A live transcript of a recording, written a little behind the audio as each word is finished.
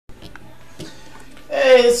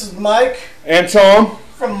Hey, this is Mike. And Tom.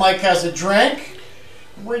 From Mike Has a Drink.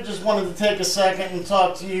 We just wanted to take a second and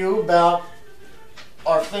talk to you about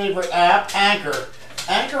our favorite app, Anchor.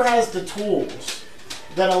 Anchor has the tools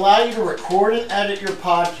that allow you to record and edit your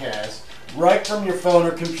podcast right from your phone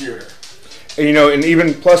or computer. And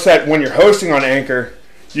even plus that, when you're hosting on Anchor,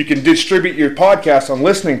 you can distribute your podcast on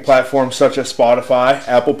listening platforms such as Spotify,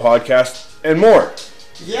 Apple Podcasts, and more.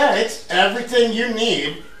 Yeah, it's everything you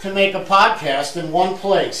need to make a podcast in one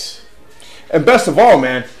place. And best of all,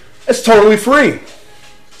 man, it's totally free.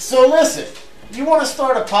 So listen, you want to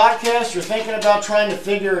start a podcast, you're thinking about trying to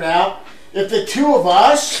figure it out. If the two of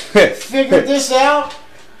us figured this out,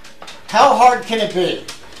 how hard can it be?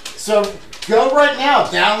 So go right now,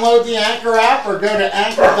 download the Anchor app or go to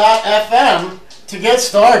anchor.fm to get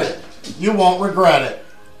started. You won't regret it.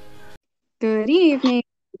 Good evening.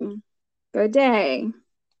 Good day.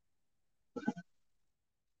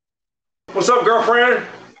 What's up, girlfriend?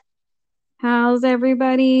 How's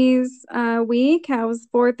everybody's week? How's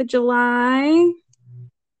 4th of July?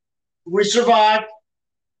 We survived.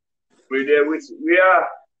 We did.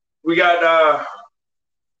 We got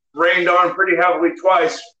rained on pretty heavily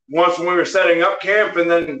twice. Once when we were setting up camp, and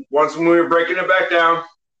then once when we were breaking it back down.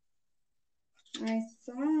 I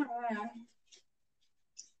saw.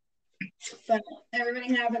 So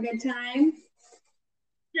everybody have a good time?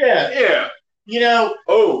 Yeah.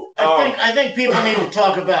 I think people need to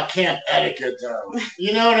talk about camp etiquette, though.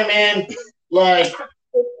 You know what I mean? Like,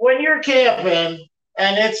 when you're camping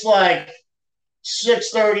and it's like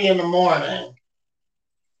 6:30 in the morning,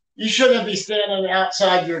 you shouldn't be standing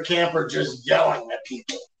outside your camper just yelling at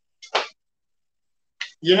people.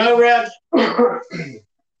 You know, Red?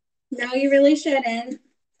 No, you really shouldn't.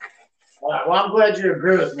 All right, well, I'm glad you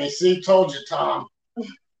agree with me. See, told you, Tom.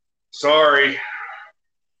 Sorry.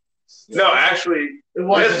 No, actually,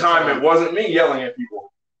 this time it wasn't me yelling at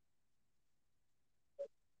people.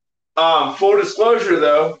 Full disclosure,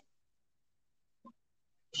 though,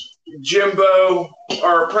 Jimbo,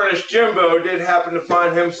 our apprentice Jimbo, did happen to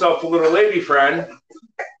find himself a little lady friend.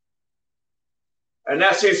 And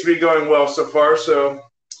that seems to be going well so far, so.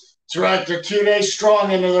 That's right. They're 2 days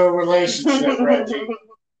strong into their relationship, Reggie.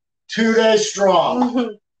 2 days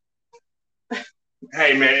strong.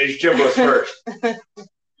 Hey, man, it's Jimbo's first.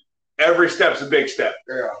 Every step's a big step.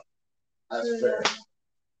 Yeah, that's fair.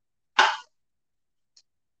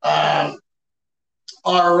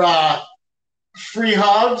 Our free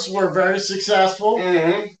hugs were very successful.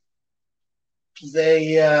 Mm-hmm.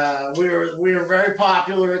 We were very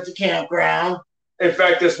popular at the campground. In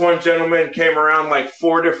fact, this one gentleman came around like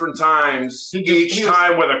 4 different times, each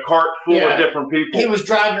time with a cart full of different people. He was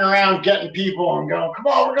driving around getting people and going, "Come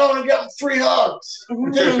on, we're going to get free hugs. We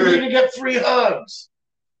need to get free hugs."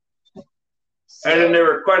 And then they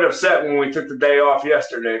were quite upset when we took the day off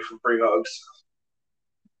yesterday for free hugs.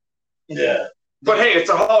 Yeah. But hey, it's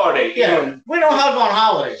a holiday. Yeah. We don't hug on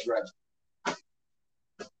holidays,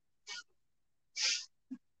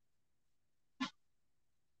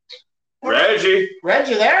 Reggie.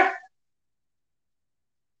 Reggie there?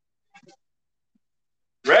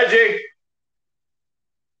 Reggie.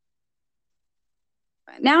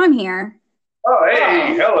 Now I'm here. Oh,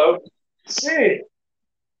 hey, hello. Hey.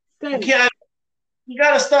 Good. You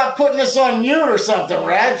got to stop putting this on mute or something,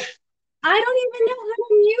 Reg. I don't even know how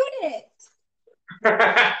to mute it.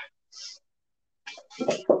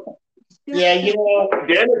 Yeah,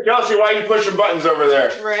 Damn it, Kelsey, why are you pushing buttons over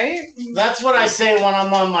there? Right? That's what I say when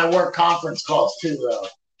I'm on my work conference calls, too, though.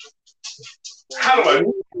 How do I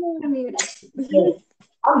mute it?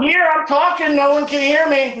 I'm here. I'm talking. No one can hear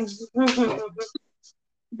me.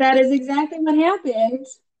 That is exactly what happened.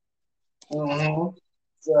 Mm-hmm.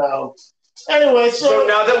 So, anyway, so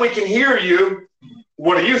now that we can hear you,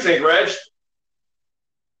 what do you think, Reg?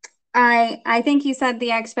 I think you said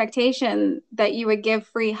the expectation that you would give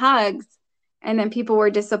free hugs, and then people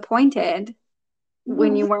were disappointed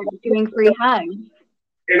when you weren't doing free hugs.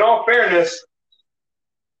 In all fairness,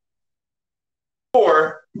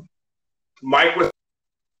 Mike was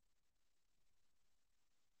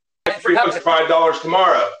free hugs for $5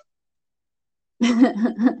 tomorrow. Give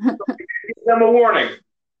them a warning.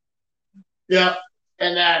 Yeah,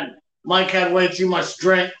 and then Mike had way too much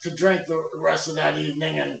drink the rest of that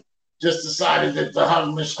evening, and just decided that the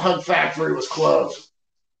hug factory was closed.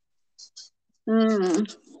 Mm.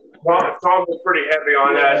 Tom was pretty heavy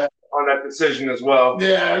on that decision as well.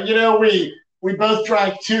 Yeah, we both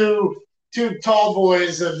drank two tall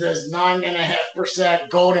boys of this 9.5%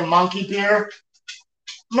 Golden Monkey beer.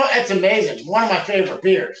 It's amazing. One of my favorite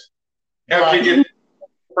beers. After you get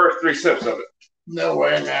the first 3 sips of it. No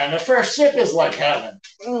way, man. The first sip is like heaven.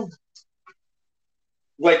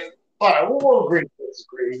 Like, all right, we'll agree to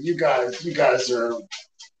disagree. You guys are.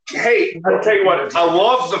 Hey, I'll tell you what. I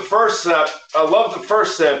love the first sip. I love the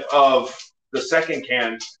first sip of the second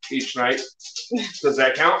can each night. Does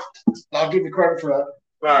that count? I'll give you credit for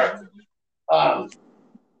that. All right.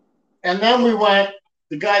 And then we went.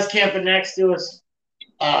 The guys camping next to us.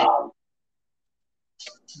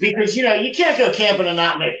 Because you can't go camping and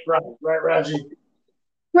not make friends, right, Reggie?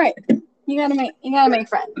 Right. You gotta make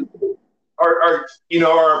friends.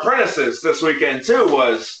 Our apprentices this weekend too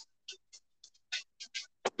was.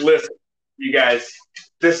 Listen, you guys,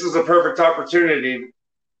 this is a perfect opportunity.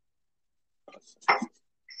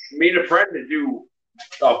 Meet a friend to do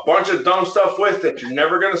a bunch of dumb stuff with that you're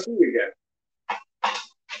never gonna see again.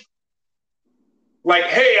 Like,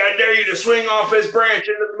 hey, I dare you to swing off this branch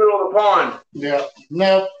into the middle of the pond. Yeah.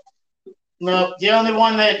 No. The only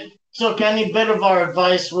one that took any bit of our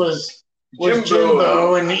advice was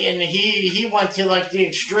Jimbo, and he went to like the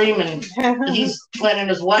extreme, and he's planning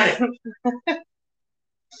his wedding.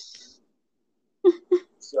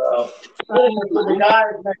 So the guy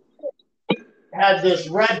had this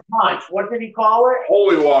red punch. What did he call it?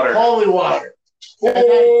 Holy water. Holy water.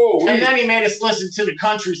 And then he made us listen to the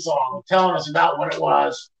country song, telling us about what it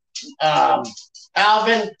was.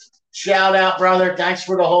 Alvin, shout out, brother. Thanks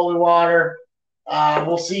for the holy water.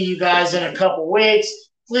 We'll see you guys in a couple weeks.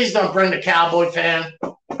 Please don't bring the Cowboy fan.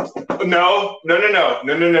 No.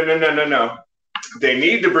 They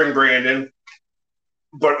need to bring Brandon,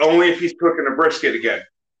 but only if he's cooking a brisket again.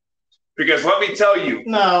 Because let me tell you,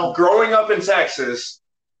 growing up in Texas,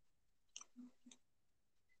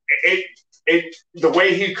 the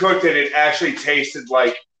way he cooked it actually tasted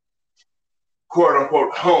like quote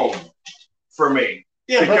unquote home for me.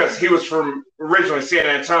 Yeah, because he was from originally San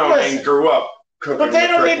Antonio and grew up cooking. But they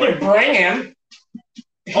don't need to bring him.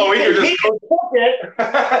 He can cook it,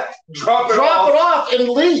 drop it off, and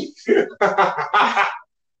leave.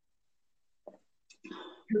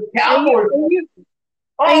 Cowboys.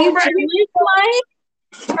 Are you jealous, Mike?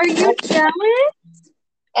 Are you jealous?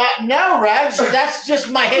 No, Reg. That's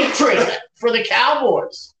just my hatred for the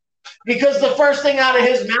Cowboys. Because the first thing out of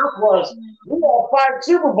his mouth was, we have 5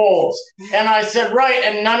 Super Bowls. And I said, right,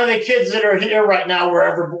 and none of the kids that are here right now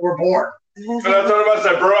were born. And I told him, I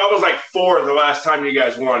said, bro, I was like 4 the last time you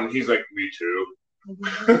guys won. He's like, me too.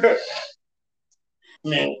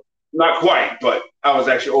 Man. Not quite, but I was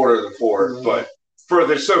actually older than 4. Mm-hmm. But for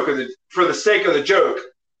the sake of the joke.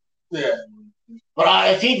 Yeah.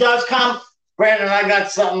 But if he does come, Brandon, I got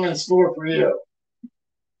something in store for you.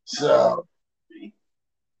 So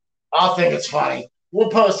I'll think it's funny. We'll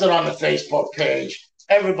post it on the Facebook page.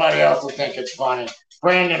 Everybody else will think it's funny.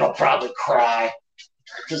 Brandon will probably cry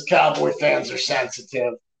because Cowboy fans are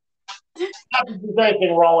sensitive. Not that there's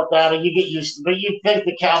anything wrong with that, and you get used to it. But you think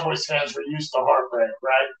the Cowboys fans were used to heartbreak,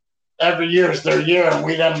 right? Every year is their year, and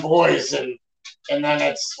we them boys, and then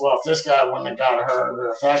it's, well, if this guy wouldn't have got hurt, or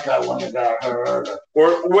if that guy wouldn't have got hurt.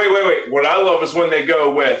 Or wait. What I love is when they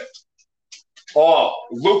go with,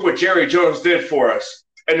 look what Jerry Jones did for us.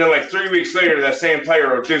 And then like 3 weeks later, that same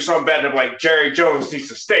player will do something bad and like, Jerry Jones needs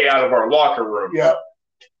to stay out of our locker room. Yeah.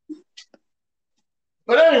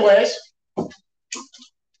 But anyways.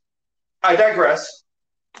 I digress.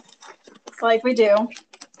 Like we do.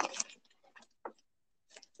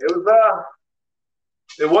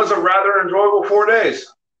 It was a rather enjoyable 4 days.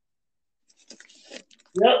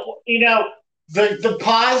 Yeah, the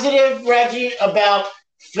positive, Reggie, about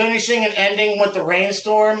finishing and ending with the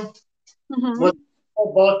rainstorm was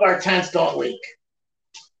both our tents don't leak.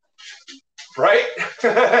 Right?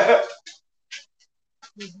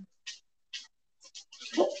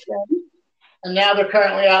 And now they're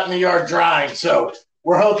currently out in the yard drying, so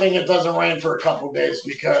we're hoping it doesn't rain for a couple of days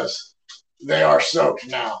because they are soaked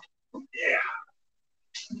now. Yeah.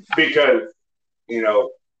 Because, we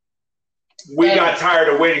got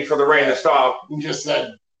tired of waiting for the rain to stop. We just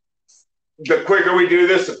said, the quicker we do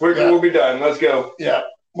this, the quicker we'll be done. Let's go. Yeah.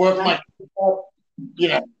 They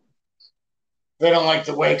don't like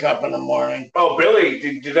to wake up in the morning. Oh, Billy,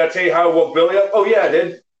 did I tell you how I woke Billy up? Oh, yeah, I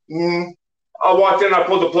did. Mm-hmm. I walked in, I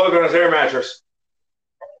pulled the plug on his air mattress.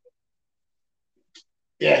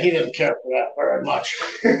 Yeah, he didn't care for that very much.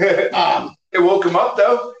 It woke him up,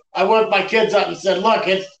 though. I woke my kids up and said, look,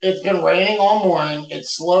 it's been raining all morning.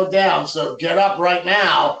 It's slowed down, so get up right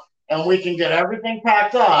now, and we can get everything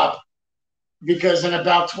packed up because in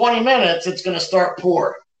about 20 minutes, it's going to start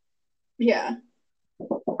pouring. Yeah.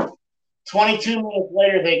 22 minutes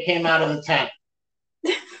later, they came out of the tent.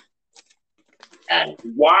 And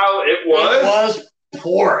while it was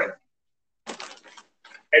pouring. And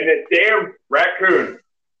the damn raccoon.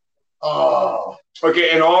 Oh.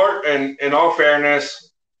 Okay, in all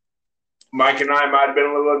fairness, Mike and I might have been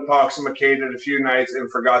a little intoxicated a few nights and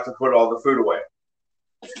forgot to put all the food away.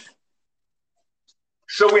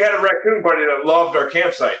 So we had a raccoon buddy that loved our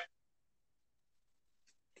campsite.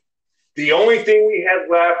 The only thing we had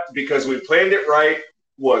left, because we planned it right,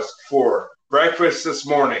 was for breakfast this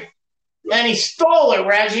morning. And he stole it,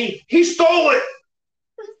 Reggie. He stole it!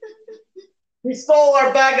 He stole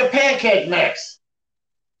our bag of pancake mix.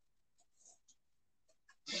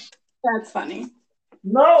 That's funny.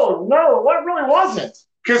 No, what really wasn't?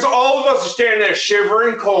 Because all of us are standing there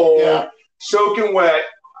shivering cold, soaking wet,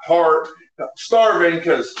 heart, starving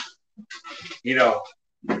because,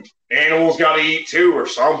 animals got to eat too or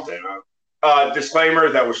something. Disclaimer,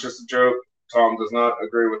 that was just a joke. Tom does not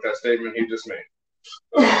agree with that statement he just made.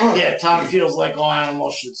 Yeah, Tom feels like all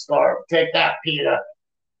animals should starve. Take that, PETA.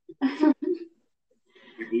 I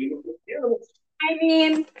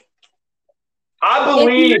mean, I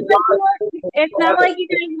believe it's not like you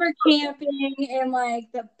guys were camping in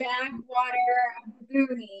like the backwater of the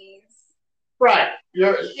boonies. Right.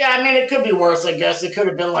 It could be worse, I guess. It could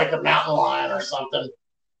have been like a mountain lion or something.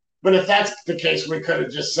 But if that's the case, we could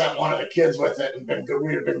have just sent one of the kids with it and been good.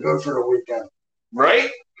 We'd have been good for the weekend.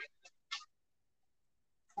 Right?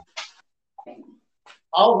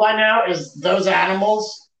 All I know is those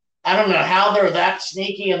animals, I don't know how they're that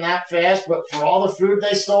sneaky and that fast, but for all the food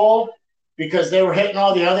they stole, because they were hitting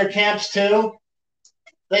all the other camps too,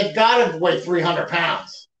 they've got to weigh 300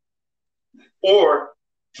 pounds. Or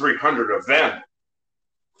 300 of them.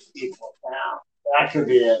 That could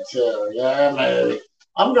be it too. Yeah, maybe.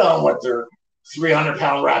 I'm going with their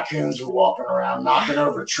 300-pound raccoons who are walking around knocking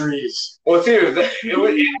over trees. Well, dude, it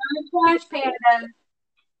was trash pandas.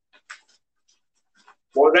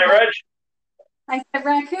 What was that, Reg? I said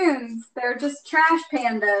raccoons. They're just trash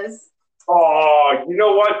pandas. Oh, you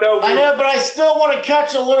know what though? I know, but I still want to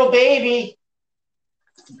catch a little baby.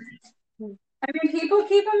 I mean, people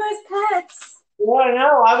keep them as pets. Well, I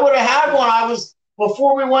know. I would have had one.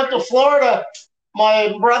 Before we went to Florida,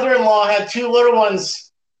 my brother-in-law had two little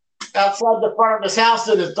ones outside the front of his house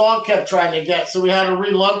that his dog kept trying to get, so we had to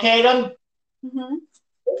relocate them. Mm-hmm.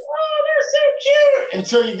 Oh, they're so cute!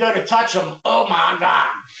 Until you go to touch them. Oh, my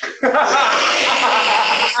God.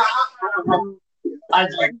 I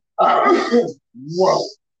was like, whoa.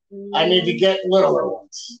 I need to get littler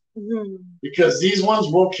ones. Because these ones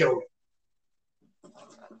will kill me.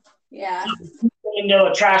 Yeah. Into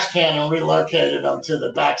a trash can and relocated them to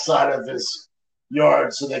the backside of his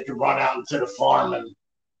yard so they could run out into the farm and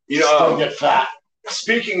still get fat.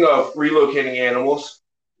 Speaking of relocating animals,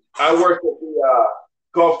 I worked at the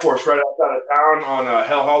golf course right outside of town on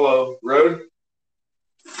Hell Hollow Road.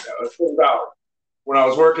 It was about when I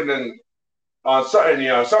was working in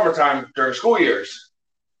summertime during school years.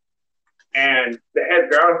 And the head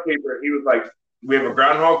groundskeeper, he was like, "We have a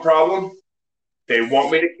groundhog problem. They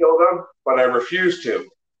want me to kill them, but I refuse to."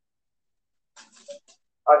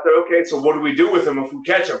 I said, "Okay, so what do we do with them if we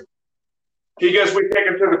catch them?" He goes, "We take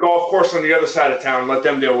them to the golf course on the other side of town, let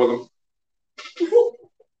them deal with them."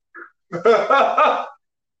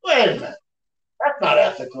 Wait a minute. That's not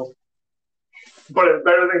ethical. But it's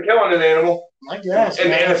better than killing an animal. I guess.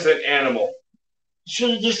 An innocent animal.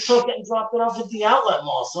 Should have just took it and dropped it off at the outlet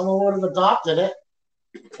mall. Someone would have adopted it.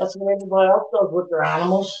 That's what everybody else does with their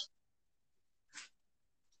animals.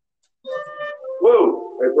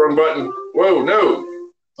 Whoa, that's wrong button. Whoa, no.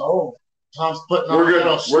 Oh, Tom's putting on a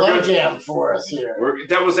little slow jam for us here.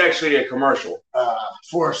 That was actually a commercial.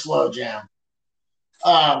 For a slow jam.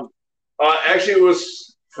 Actually, it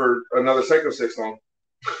was for another Psycho 6 song.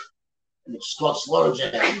 It's called Slow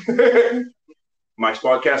Jam. Mike's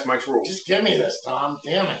podcast, Mike's rules. Just give me this, Tom.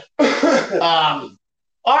 Damn it.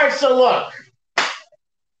 All right, so look.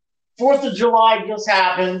 4th of July just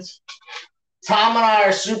happened. Tom and I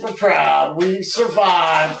are super proud. We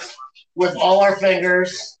survived with all our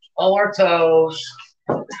fingers, all our toes.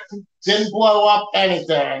 Didn't blow up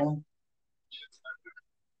anything.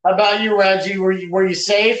 How about you, Reggie? Were you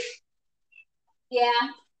safe? Yeah.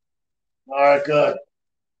 All right, good.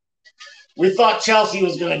 We thought Chelsea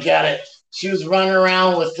was going to get it. She was running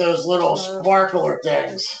around with those little sparkler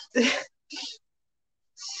things. And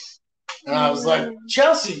I was like,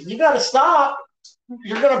 "Chelsea, you got to stop.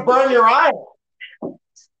 You're going to burn your eye.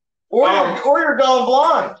 Or you're going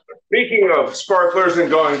blind." Speaking of sparklers and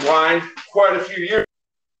going blind, quite a few years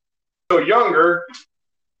younger,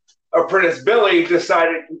 Apprentice Billy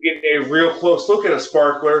decided to get a real close look at a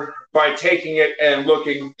sparkler by taking it and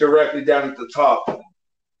looking directly down at the top.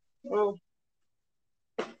 Well,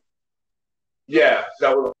 yeah,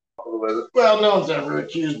 that was with it. Well, no one's ever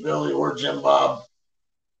accused Billy or Jim Bob.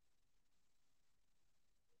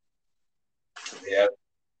 Yeah.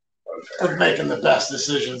 of making the best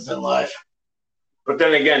decisions in life. But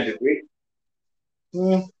then again, did we?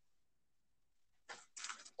 You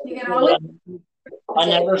can always. I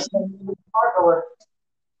never said popular.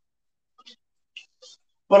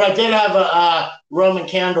 But I did have a Roman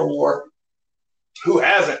candle war. Who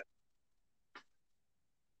hasn't?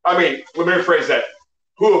 I mean, let me rephrase that.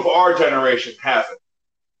 Who of our generation hasn't?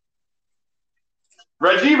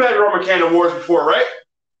 Reggie, you've had Roman candle wars before, right?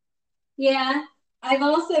 Yeah. I've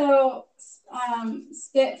also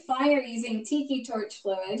spit fire using tiki torch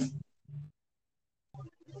fluid.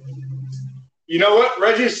 You know what,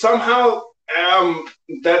 Reggie? Somehow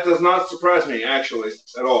that does not surprise me, actually,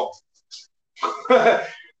 at all.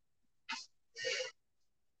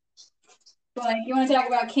 But you want to talk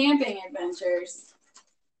about camping adventures?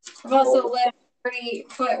 I've also lit a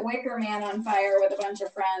 30-foot wicker man on fire with a bunch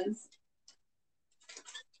of friends.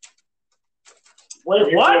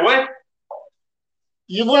 Wait, what?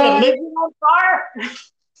 You lit a midget on fire?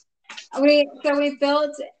 We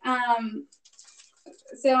built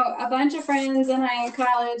so a bunch of friends and I in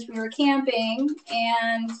college, we were camping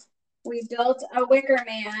and we built a wicker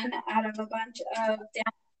man out of a bunch of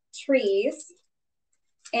down trees.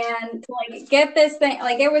 And to like get this thing,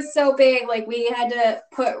 like it was so big, like we had to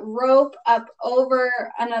put rope up over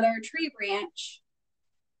another tree branch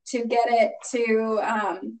to get it to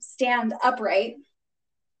stand upright.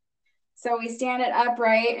 So we stand it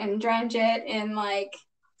upright and drench it in like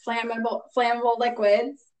flammable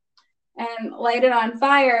liquids and light it on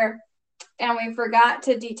fire. And we forgot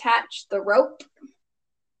to detach the rope.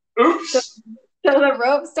 Oops. So the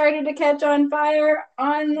rope started to catch on fire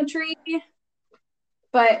on the tree.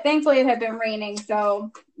 But thankfully it had been raining,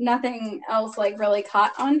 so nothing else like really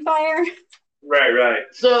caught on fire. Right.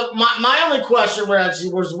 So my only question, Reggie,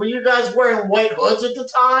 was were you guys wearing white hoods at the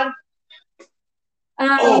time?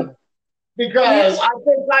 Because I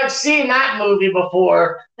think I've seen that movie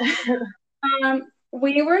before.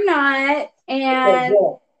 We were not, and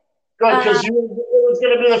good, because it was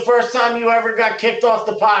going to be the first time you ever got kicked off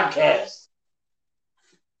the podcast.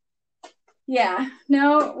 Yeah,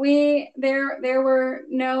 no, there were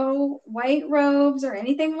no white robes or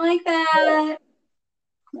anything like that.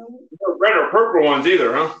 No red or purple ones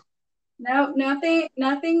either, huh? No, nothing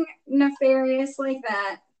nefarious like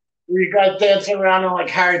that. Were you guys dancing around in like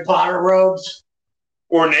Harry Potter robes?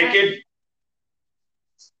 Or naked?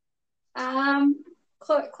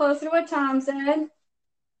 Close to what Tom said.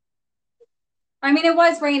 I mean, it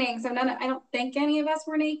was raining, so I don't think any of us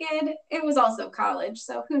were naked. It was also college,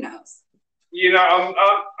 so who knows? You know,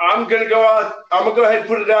 I'm gonna go out. I'm gonna go ahead and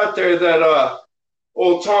put it out there that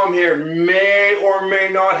old Tom here may or may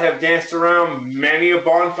not have danced around many a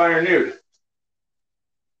bonfire nude,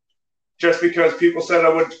 just because people said I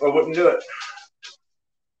wouldn't do it.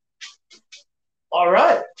 All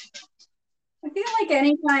right. I feel like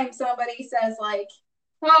anytime somebody says like,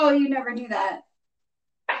 "Oh, you never do that,"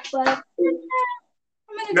 but I'm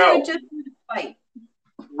gonna do it just for the fight.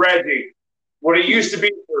 Reggie, what it used to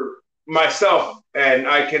be for myself, and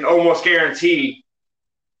I can almost guarantee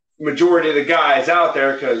majority of the guys out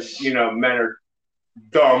there, because you know men are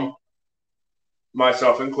dumb,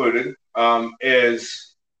 myself included,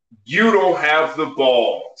 is you don't have the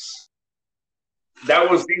balls. That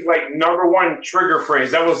was the like number one trigger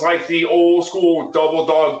phrase. That was like the old school double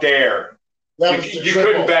dog dare. You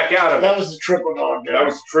couldn't back out of it. That was the triple dog dare. That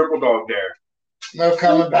was the triple dog dare. No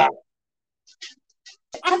coming back.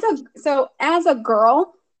 As a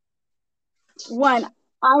girl, one,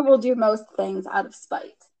 I will do most things out of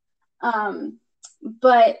spite.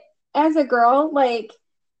 But as a girl, like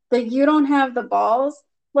you don't have the balls.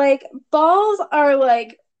 Like balls are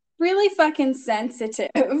like really fucking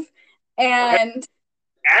sensitive. And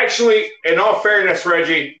actually, in all fairness,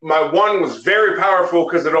 Reggie, my one was very powerful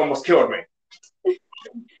because it almost killed me.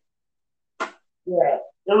 Yeah,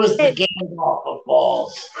 it was the game off of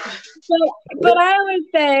balls. But I would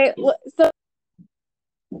say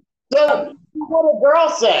So what a girl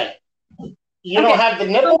said. You don't have the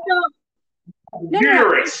nipple?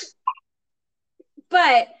 No.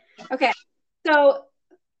 But okay, so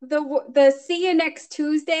the see you next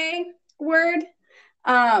Tuesday word,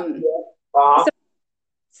 so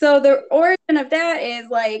the origin of that is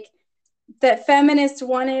like that feminists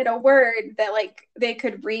wanted a word that like they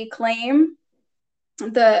could reclaim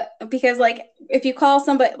because like if you call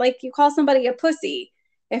somebody a pussy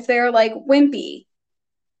if they're like wimpy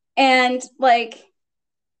and like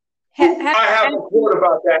I have a quote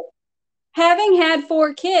about that. Having had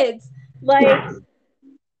 4 kids, like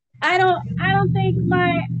I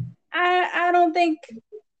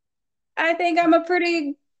think I'm a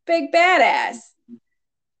pretty big badass.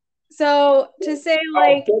 So to say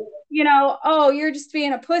like, oh, you're just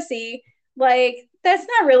being a pussy, like that's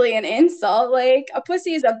not really an insult. Like a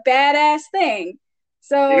pussy is a badass thing.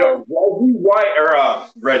 So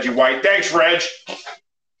Reggie White. Thanks, Reg.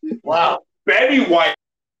 Wow. Betty White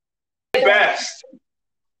best.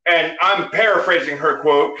 And I'm paraphrasing her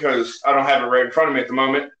quote because I don't have it right in front of me at the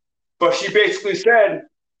moment. But she basically said,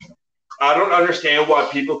 I don't understand why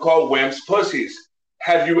people call wimps pussies.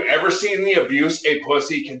 Have you ever seen the abuse a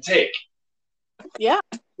pussy can take? Yeah.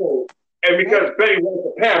 And because Betty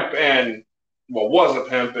was a pimp and, was a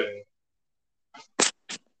pimp and,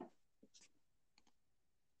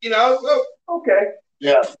 okay.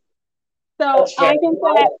 Yeah. So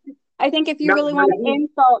I think if you really want to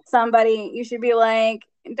insult somebody, you should be like,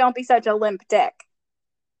 don't be such a limp dick.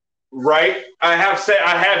 Right? I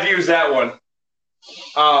have used that one.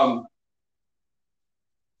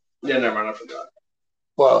 Yeah, never mind, I forgot.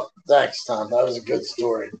 Well, thanks, Tom. That was a good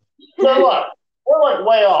story. So look, we're like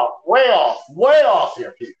way off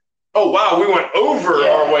here, people. Oh, wow, we went over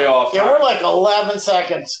our way off. Yeah, we're like 11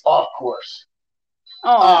 seconds off course.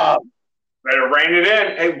 Oh. Better rein it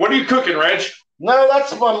in. Hey, what are you cooking, Reg? No,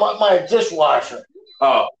 that's my dishwasher.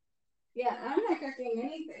 Oh. Yeah, I'm not cooking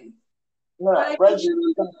anything. No, Reggie's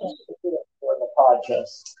for the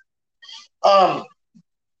podcast.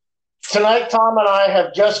 Tonight, Tom and I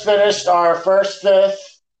have just finished our first fifth.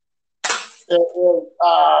 It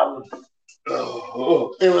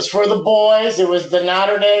was for the boys. It was the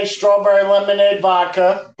Naturday strawberry lemonade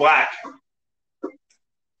vodka. Black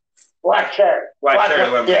cherry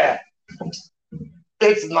lemonade. Yeah.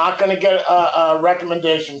 It's not going to get a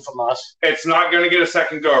recommendation from us. It's not going to get a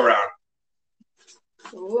second go around.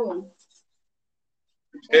 Ooh.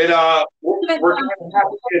 We're going to have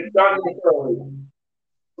to get it done early.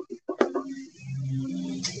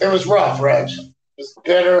 It was rough, Reg. It was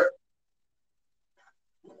bitter.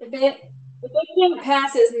 If it can't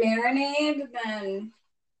pass as marinade, then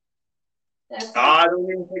that's I don't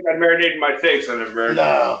even think I marinated my steaks on it, Reg.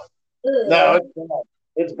 No,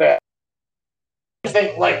 it's bad. I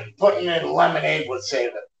think like putting in lemonade would save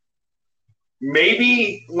it.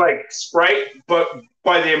 Maybe like Sprite, but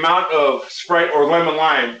by the amount of Sprite or lemon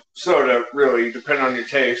lime soda, really, depending on your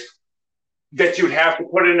taste, that you would have to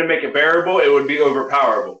put in to make it bearable, it would be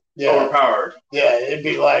overpowered. Yeah, it'd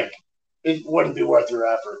be like it wouldn't be worth your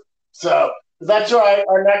effort. So that's right.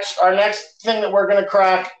 Our next thing that we're gonna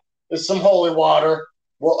crack is some holy water.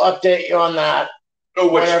 We'll update you on that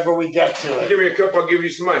whenever we get to it. Give me a cup. I'll give you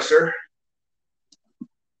some ice, sir.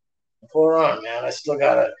 Pour on, man. I still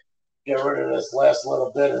gotta get rid of this last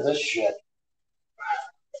little bit of this shit.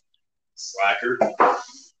 Slacker.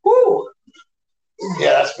 Woo!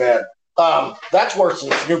 Yeah, that's bad. That's worse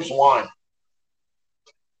than Snoop's wine.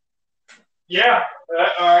 Yeah.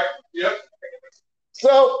 All right. Yep.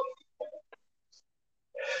 So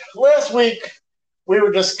last week we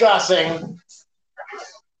were discussing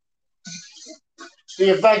the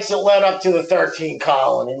events that led up to the 13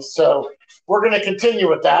 colonies. So we're going to continue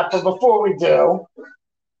with that. But before we do,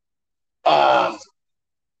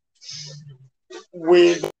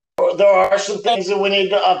 there are some things that we need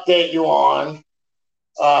to update you on.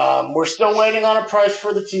 We're still waiting on a price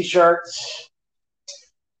for the T-shirts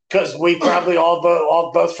because we probably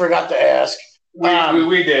all both forgot to ask.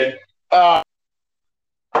 We did.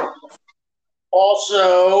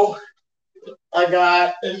 Also, I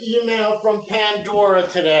got an email from Pandora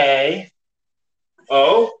today.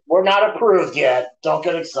 Oh? We're not approved yet. Don't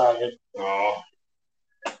get excited. Oh.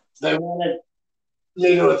 They wanted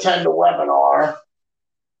me to attend a webinar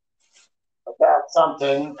about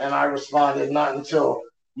something, and I responded, not until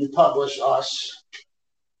you publish us.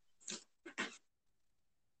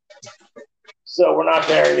 So we're not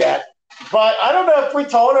there yet. But I don't know if we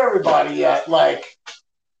told everybody yet. Like,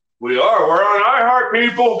 we are. We're on iHeart,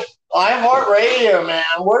 people. iHeartRadio, man.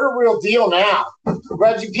 We're the real deal now.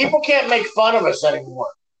 Reggie, people can't make fun of us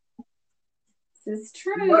anymore. This is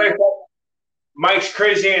true. Mike's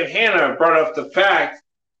crazy Aunt Hannah brought up the fact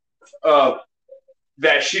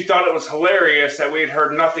that she thought it was hilarious that we had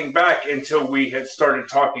heard nothing back until we had started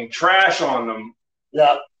talking trash on them.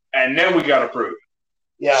 Yeah. And then we got approved.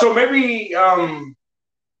 Yeah. So maybe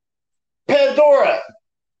Pandora,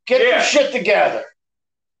 get your shit together.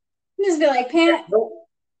 Just be like,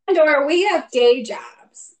 Pandora, we have day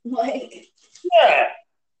jobs. Like, yeah.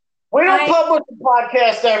 We don't publish a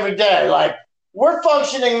podcast every day. Like, we're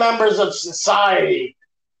functioning members of society.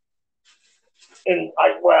 And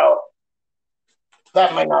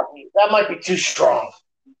that might be too strong.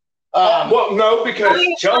 Well, no, because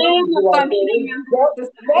Chelsea, who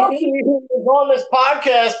is on this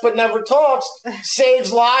podcast but never talks,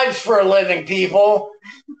 saves lives for a living, people.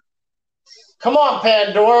 Come on,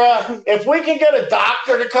 Pandora. If we can get a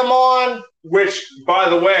doctor to come on. Which, by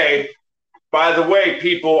the way,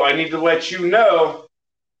 people, I need to let you know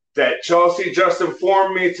that Chelsea just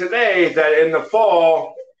informed me today that in the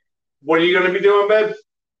fall, what are you going to be doing, babe?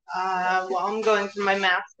 Well, I'm going for my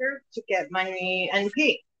master to get my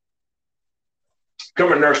NP.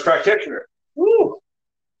 Become a nurse practitioner. Woo.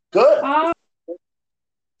 Good.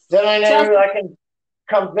 Then I know I can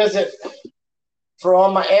come visit for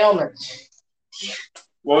all my ailments.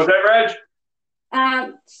 What was that, Reg?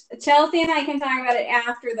 Chelsea and I can talk about it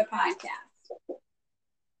after the podcast.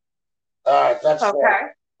 All right, that's okay.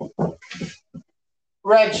 Fair.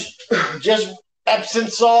 Reg, just Epsom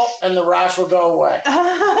salt and the rash will go away.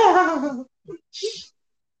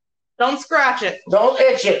 Don't scratch it. Don't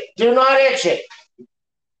itch it. Do not itch it.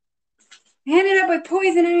 I ended up with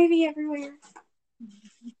poison ivy everywhere.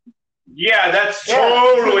 Yeah, that's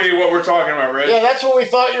totally what we're talking about, Reg. Yeah, that's what we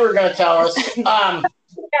thought you were going to tell us.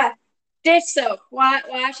 Yeah, dish soap.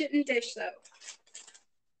 Wash it in dish soap.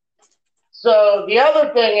 So the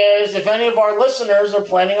other thing is, if any of our listeners are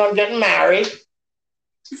planning on getting married,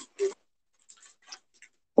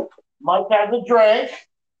 Mike Has a Drink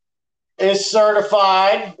is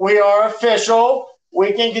certified. We are official.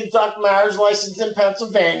 We can conduct marriage license in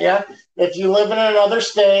Pennsylvania. If you live in another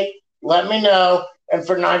state, let me know. And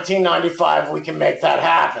for $19.95, we can make that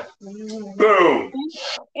happen. Boom.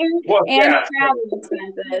 And travel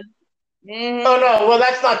expenses. Oh, no. Well,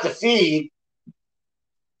 that's not the fee.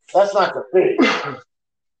 That's not the fee.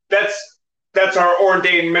 That's our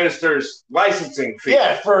ordained minister's licensing fee.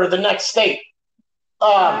 Yeah, for the next state.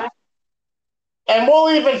 And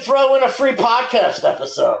we'll even throw in a free podcast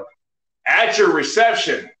episode. At your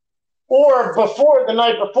reception. Or before, the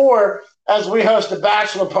night before, as we host a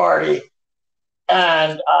bachelor party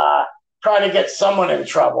and try to get someone in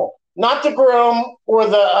trouble. Not the groom or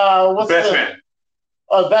the... best man.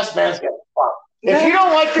 Oh, the best man's getting fucked. If you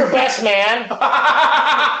don't like your best man,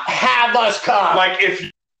 have us come. Like if you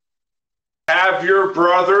have your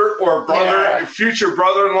brother or future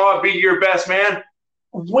brother-in-law be your best man,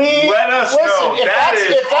 let us know.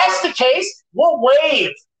 If that's the case, we'll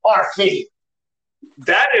waive our fee.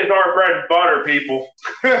 That is our bread and butter, people.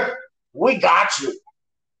 We got you.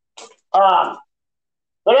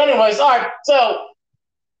 But anyways, all right, so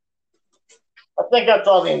I think that's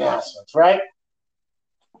all the announcements, right?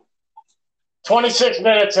 26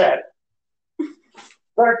 minutes in.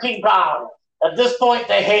 13 pounds. At this point,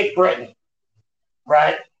 they hate Britain,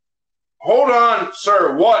 right? Hold on,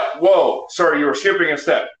 sir. What? Whoa. Sir, you were skipping a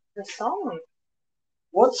step. The song.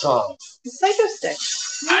 What song? The Psycho Stick.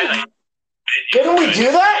 Didn't we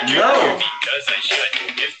do that? No. Because I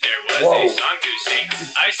should. If there was a song to sing,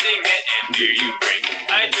 I sing it and beer you bring.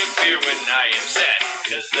 I drink beer when I am sad,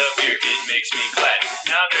 because the beer it makes me glad.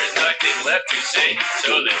 Now there's nothing left to say,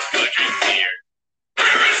 so let's go drink beer.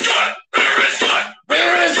 Beer is good. Beer is good.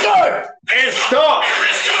 Beer is good. And stop. Beer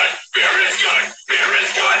is good. Beer is good. Beer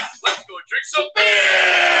is good. Let's go drink some Oh,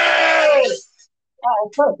 beer.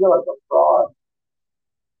 I'm trying to feel like a fraud.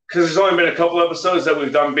 Because there's only been a couple episodes that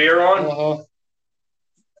we've done beer on. Mm-hmm.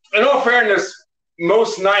 In all fairness,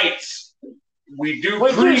 most nights we do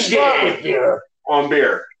pre-game beer. on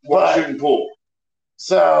beer while shooting pool.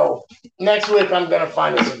 So next week I'm going to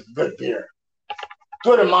find us a good beer.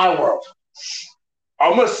 Good in my world.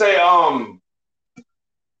 I'm going to say, come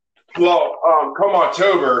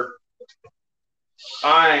October,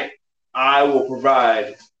 I will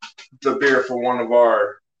provide the beer for one of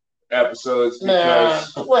our episodes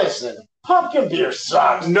because listen, pumpkin beer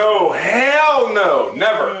sucks. No, hell no,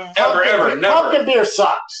 never, ever, never. Pumpkin beer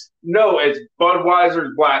sucks. No, it's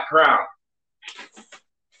Budweiser's Black Crown.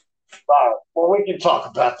 Well, we can talk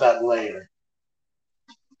about that later.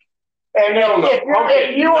 And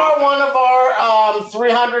if you are one of our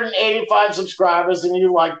 385 subscribers and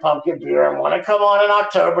you like pumpkin beer and want to come on in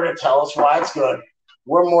October to tell us why it's good,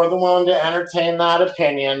 we're more than willing to entertain that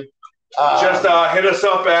opinion. Just hit us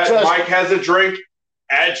up at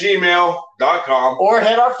MikeHasADrink@gmail.com. Or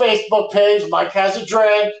hit our Facebook page, Mike Has a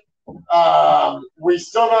Drink. We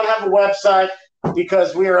still don't have a website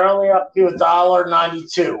because we are only up to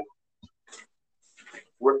 $1.92.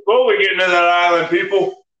 We're slowly getting to that island,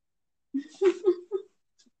 people.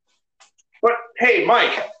 But, hey,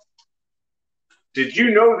 Mike, did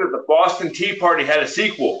you know that the Boston Tea Party had a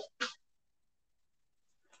sequel?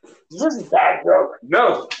 This is a bad joke.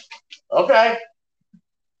 No. Okay.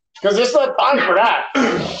 Because there's no time for that.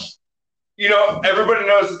 You know, everybody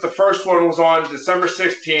knows that the first one was on December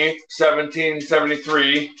 16th,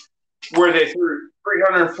 1773, where they threw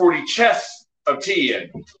 340 chests of tea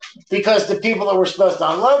in. Because the people that were supposed to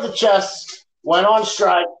unload the chests went on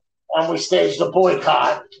strike and we staged a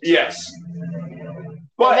boycott. Yes.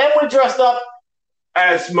 But then we dressed up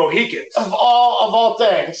as Mohicans, of all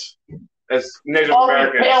things, as Native all these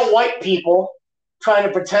Americans. pale white people trying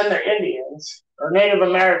to pretend they're Indians or Native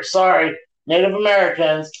Americans. Sorry, Native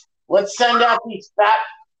Americans. Let's send out these fat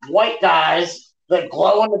white guys that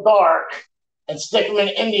glow in the dark and stick them in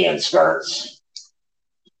Indian skirts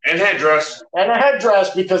And headdress. and a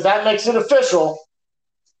headdress because that makes it official.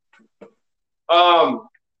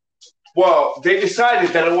 Well, they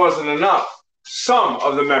decided that it wasn't enough. Some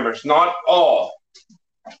of the members, not all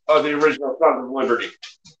of the original Sons of Liberty.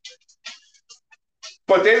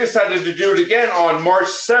 But they decided to do it again on March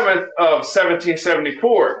 7th of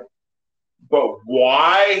 1774. But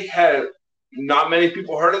why had not many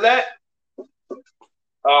people heard of that?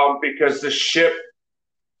 Because the ship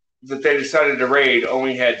that they decided to raid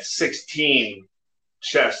only had 16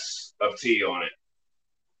 chests of tea on it.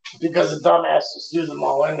 Because the dumbasses threw them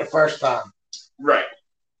all in the first time. Right.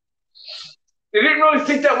 They didn't really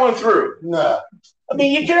think that one through. No. I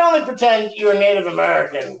mean, you can only pretend you're a Native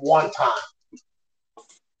American one time.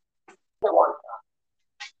 One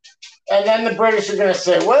time. And then the British are going to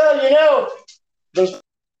say, well, you know, there's an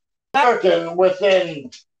American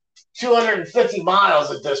within 250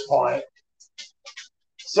 miles at this point.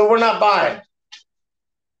 So we're not buying.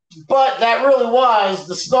 But that really was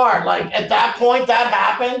the start. Like, at that point, that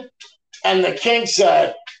happened. And the king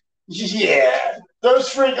said, yeah, those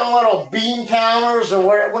freaking little bean counters or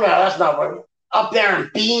where, well, no, that's not what, up there in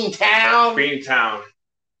Beantown. Beantown.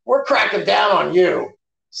 We're cracking down on you.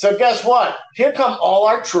 So guess what? Here come all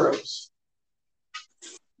our troops.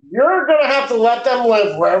 You're going to have to let them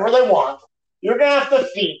live wherever they want. You're going to have to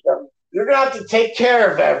feed them. You're going to have to take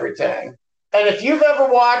care of everything. And if you've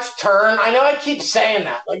ever watched Turn, I know I keep saying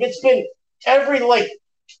that. Like, it's been every, like,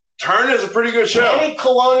 Turn is a pretty good show. any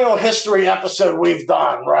colonial history episode we've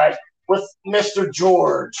done, right? With Mr.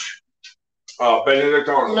 George. Benedict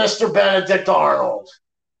Arnold. Mr. Benedict Arnold.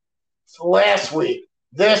 Last week.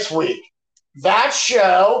 This week. That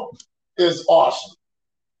show is awesome.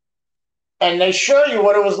 And they show you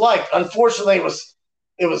what it was like. Unfortunately,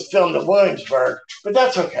 it was filmed in Williamsburg, but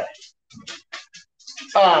that's okay.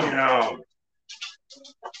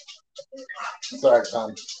 Sorry,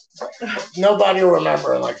 Tom. Nobody will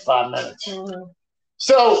remember in like 5 minutes. Mm-hmm.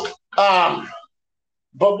 So,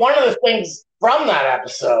 but one of the things from that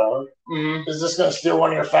episode, is this going to steal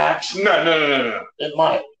one of your facts? No. It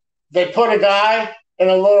might. They put a guy in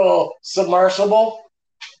a little submersible.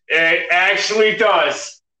 It actually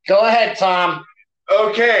does. Go ahead, Tom.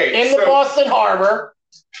 Okay. In the Boston Harbor.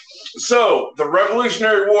 So, the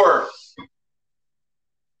Revolutionary War,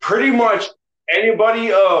 pretty much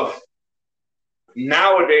anybody of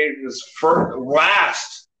nowadays'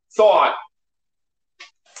 last thought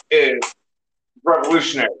is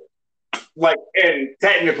revolutionary, like in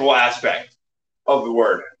technical aspect of the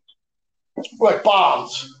word. Like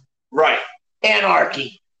bombs. Right.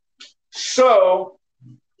 Anarchy. So,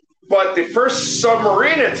 but the first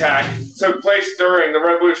submarine attack took place during the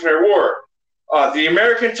Revolutionary War. The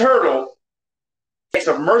American Turtle, a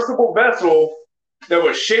submersible vessel that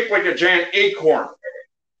was shaped like a giant acorn.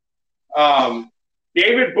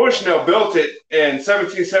 David Bushnell built it in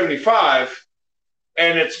 1775,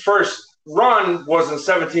 and its first run was in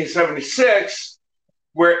 1776,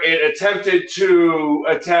 where it attempted to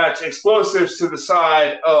attach explosives to the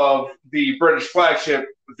side of the British flagship,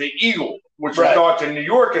 the Eagle, which was docked in New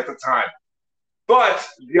York at the time. But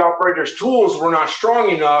the operator's tools were not strong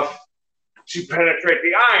enough to penetrate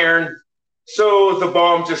the iron, so the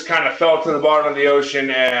bomb just kind of fell to the bottom of the ocean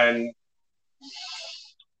and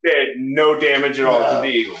did no damage at all to the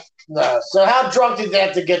Eagle. No. So how drunk did they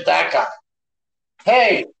have to get that guy?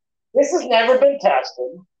 Hey, this has never been tested.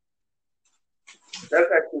 That's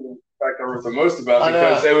actually the fact I wrote the most about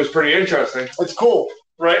because it was pretty interesting. It's cool.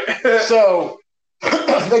 Right? So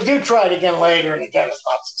they do try it again later, and again it's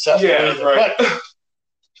not successful. Yeah, either. right.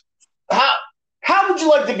 But how would you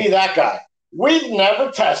like to be that guy? We've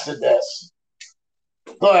never tested this,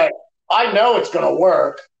 but I know it's going to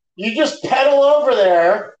work. You just pedal over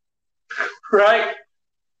there, right,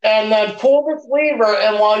 and then pull this lever,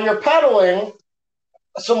 and while you're pedaling,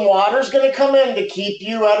 some water's going to come in to keep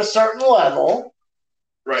you at a certain level,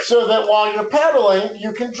 right? So that while you're pedaling,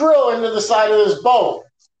 you can drill into the side of this boat.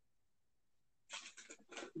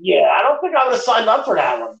 Yeah, I don't think I would have signed up for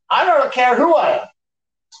that one. I don't care who I am.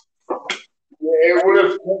 Yeah, it would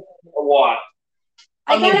have taken a lot.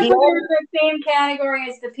 I gotta put it in the same category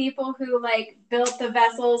as the people who like built the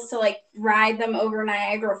vessels to like ride them over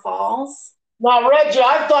Niagara Falls. Now, Reggie,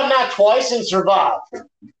 I've done that twice and survived.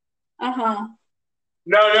 Uh-huh.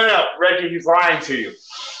 No. Reggie, he's lying to you.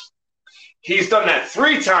 He's done that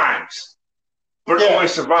 3 times, but Yeah. only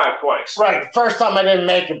survived twice. Right. First time I didn't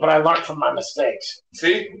make it, but I learned from my mistakes.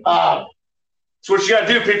 See? Um, So what you got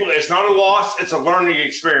to do, people, it's not a loss, it's a learning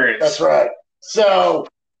experience. That's right. So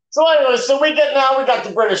anyway, we got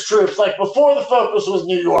the British troops. Like before, the focus was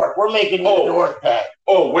New York. We're making New York pay.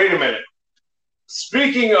 Oh, wait a minute.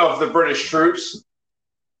 Speaking of the British troops,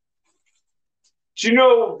 do you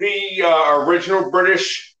know the original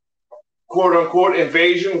British quote-unquote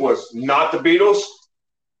invasion was not the Beatles?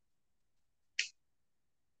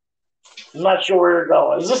 I'm not sure where you're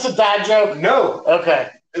going. Is this a dad joke? No. Okay.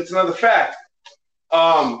 It's another fact.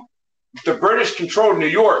 The British controlled New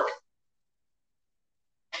York.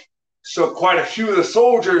 So quite a few of the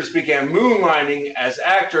soldiers began moonlighting as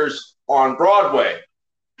actors on Broadway.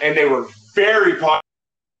 And they were very popular.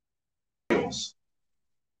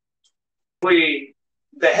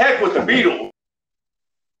 The heck with the Beatles.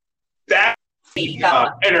 That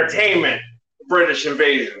entertainment British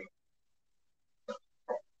invasion.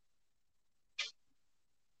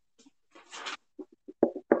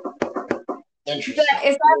 Interesting.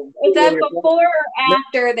 Is that before or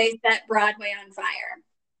after they set Broadway on fire?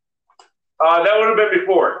 That would have been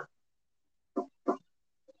before.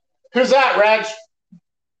 Who's that, Reg?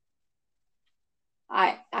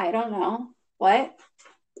 I don't know. What?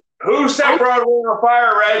 Who set Broadway on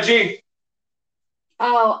fire, Reggie?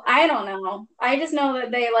 Oh, I don't know. I just know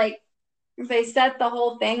that they set the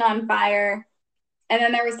whole thing on fire, and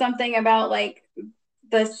then there was something about like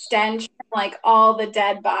the stench, like all the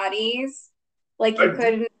dead bodies. Like you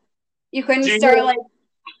couldn't start like.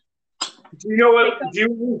 Do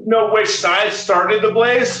you know which side started the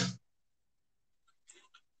blaze?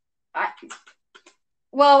 I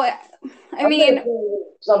mean,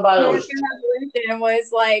 somebody Revolution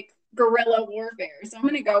was like guerrilla warfare, so I'm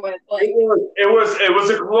gonna go with like it was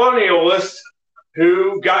a colonialist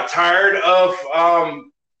who got tired of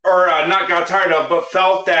not got tired of, but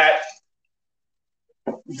felt that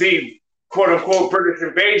the quote unquote British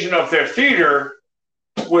invasion of their theater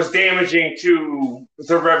was damaging to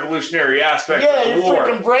the revolutionary aspect of the war. You're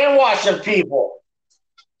freaking brainwashing people.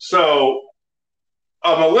 So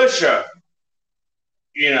a militia,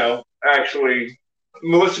 actually,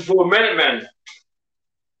 militia full of Minutemen,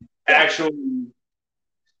 actually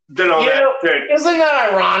did all that. Isn't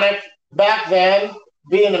that ironic? Back then,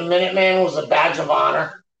 being a Minuteman was a badge of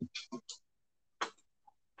honor.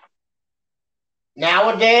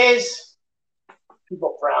 Nowadays,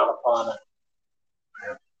 people frown upon it.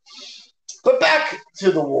 But back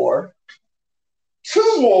to the war.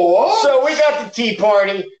 So we got the Tea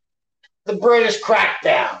Party, the British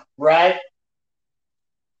crackdown, right?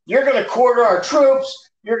 You're going to quarter our troops.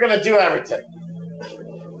 You're going to do everything.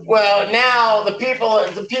 Well, now the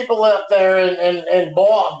people up there in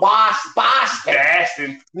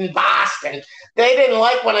Boston, they didn't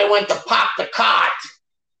like when I went to pop the cot,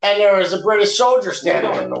 and there was a British soldier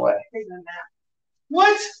standing in the way.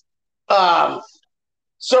 What?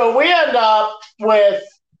 So we end up with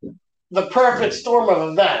the perfect storm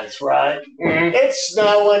of events, right? Mm-hmm. It's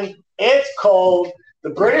snowing. It's cold.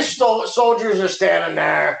 The British soldiers are standing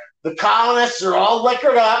there. The colonists are all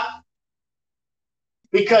liquored up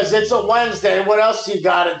because it's a Wednesday. What else you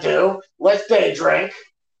got to do? Let's day drink.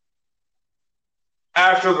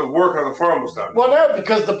 After the work on the farm was done. Well, no,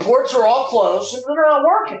 because the ports are all closed and they're not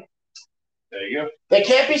working. There you go. They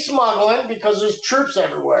can't be smuggling because there's troops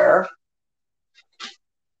everywhere.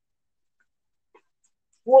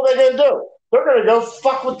 What are they going to do? They're going to go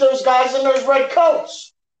fuck with those guys in those red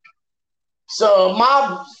coats. So a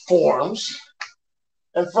mob forms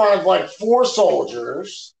in front of like 4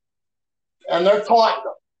 soldiers, and they're taunting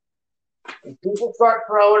them. And people start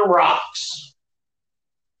throwing rocks.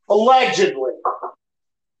 Allegedly.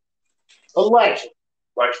 Like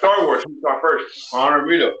Star Wars, who shot first? Han or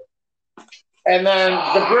Vito? And then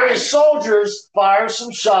the British soldiers fire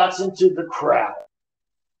some shots into the crowd.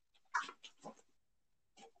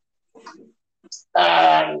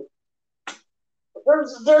 And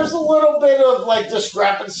there's a little bit of like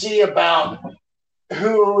discrepancy about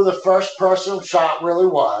who the first person shot really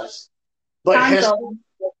was, but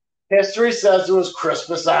history says it was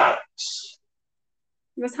Crispus Attucks.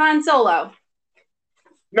 It was Han Solo.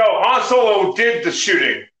 No, Han Solo did the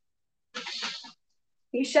shooting.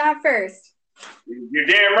 He shot first. You're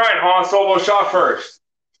damn right. Han Solo shot first.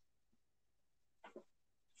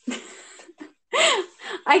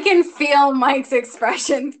 I can feel Mike's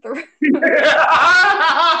expression through. You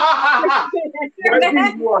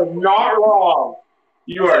are not wrong.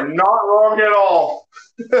 You are not wrong at all.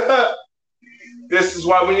 This is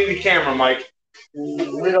why we need a camera, Mike. I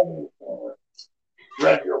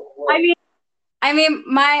mean, I mean,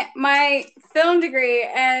 my film degree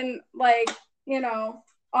and like,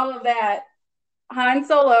 all of that, Han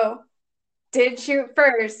Solo did shoot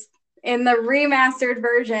first. In the remastered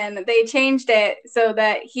version, they changed it so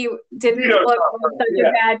that he didn't look like such a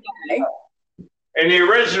bad guy. In the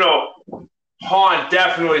original, Han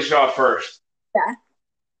definitely shot first. Yeah.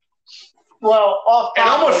 Well, and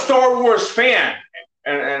I'm a Star Wars fan.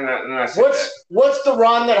 And what's the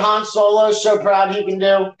run that Han Solo is so proud he can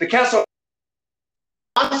do? The Castle.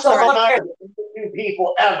 Han Solo is the few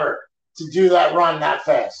people ever to do that run that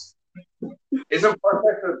fast. Isn't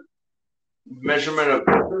perfect a measurement of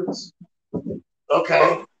distance?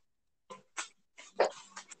 Okay.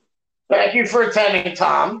 Thank you for attending,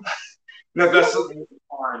 Tom. No, that's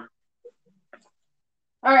fine.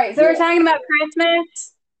 All right, so we're talking about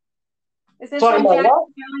Christmas. Is this when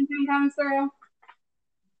Valentine comes through?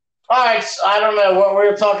 All right, I don't know what we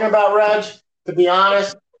were talking about, Reg, to be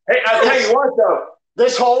honest. Hey, I'll tell you what, though.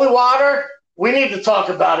 This holy water, we need to talk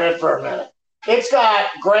about it for a minute. It's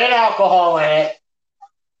got grain alcohol in it,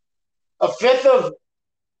 a fifth of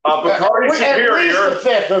Bacardi Superior. At least a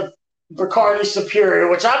fifth of Bacardi Superior,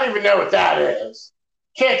 which I don't even know what that is.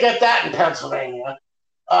 Can't get that in Pennsylvania.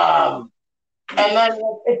 And then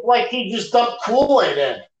it's like he just dumped Kool-Aid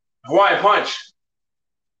in. Hawaiian Punch.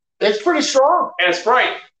 It's pretty strong. And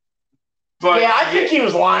Sprite. But yeah, I think he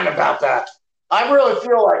was lying about that. I really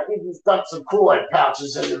feel like he just dumped some Kool-Aid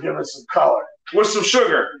pouches in to give it some color. With some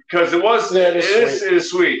sugar, because it is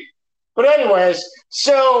sweet. But anyways,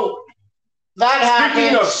 so that happened.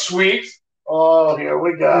 Speaking of sweet. Oh, here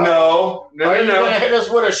we go. No. Are you going to hit us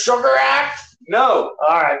with a sugar act? No.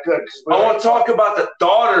 All right, good. I want to talk about the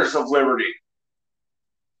Daughters of Liberty.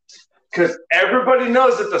 Because everybody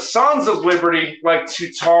knows that the Sons of Liberty like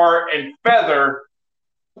to tar and feather.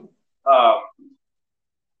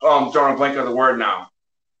 I'm drawing a blank on the word now.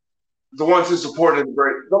 The ones who supported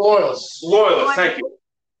the Loyalists. Loyalists, thank you.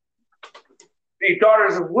 The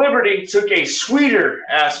Daughters of Liberty took a sweeter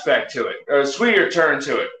aspect to it, or a sweeter turn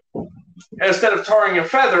to it. And instead of tarring and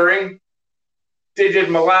feathering, they did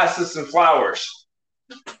molasses and flowers.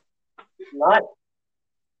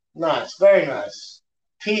 Nice, very nice.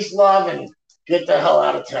 Peace, love, and get the hell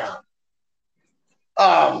out of town.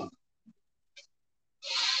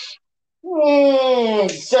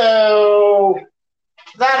 So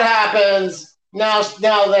that happens. Now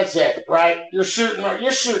that's it, right? You're shooting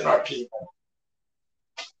our people.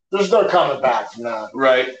 There's no coming back from that.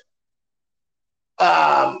 Right.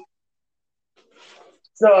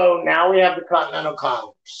 So now we have the Continental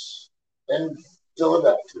Congress in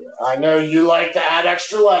Philadelphia. I know you like to add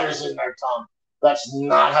extra letters in there, Tom. That's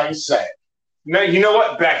not how you say it. No, you know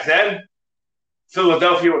what? Back then,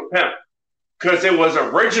 Philadelphia was pimp because it was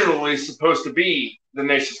originally supposed to be the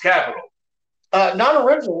nation's capital. Not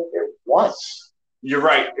originally, it was. You're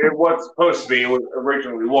right. It was supposed to be. It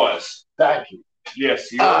originally was. Thank you.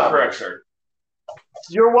 Yes, you are correct, sir.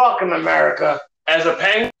 You're welcome, America. As a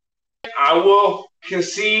Penguin, I will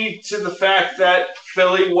concede to the fact that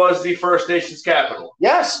Philly was the first nation's capital.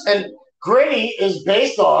 Yes, and Gritty is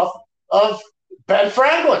based off of Ben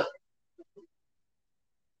Franklin.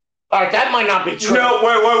 All right, that might not be true. No,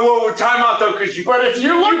 wait, time out though, because But if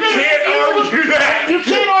you look at can't argue that. You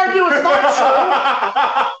can't argue it's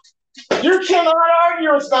not true. You cannot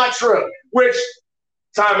argue it's not true. Which,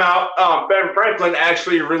 time out, Ben Franklin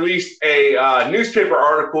actually released a newspaper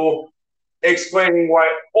article explaining why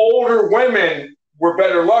older women were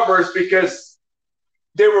better lovers because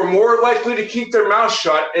they were more likely to keep their mouth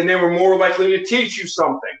shut and they were more likely to teach you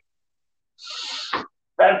something.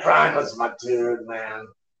 Ben Franklin's my dude, man.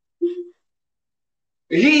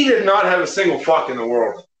 He did not have a single fuck in the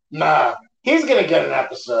world. Nah, he's gonna get an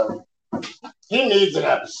episode. He needs an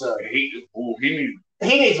episode. He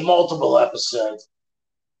needs multiple episodes.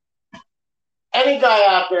 Any guy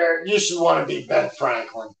out there, you should want to be Ben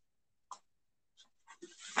Franklin.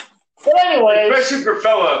 But anyway, especially for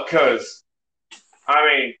fella, because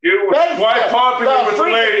dude was quite popular with the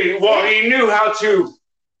lady. Well, he knew how to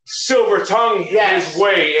silver tongue his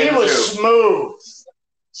way into. He was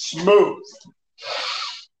smooth.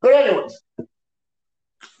 But anyways,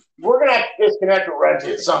 we're going to have to disconnect with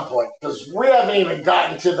Reggie at some point because we haven't even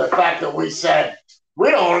gotten to the fact that we said we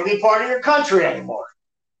don't want to be part of your country anymore.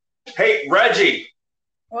 Hey, Reggie.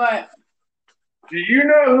 What? Do you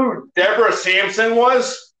know who Deborah Sampson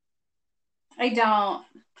was? I don't.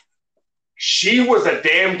 She was a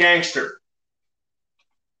damn gangster.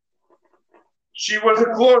 She was a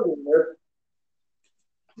colonialist.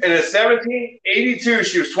 And in 1782,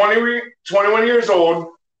 she was 21 years old.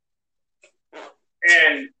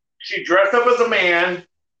 And she dressed up as a man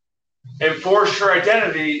and forged her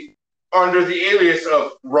identity under the alias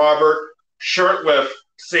of Robert Shirtlift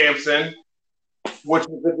Sampson, which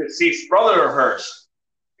was the deceased brother of hers.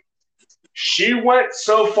 She went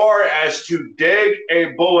so far as to dig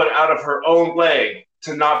a bullet out of her own leg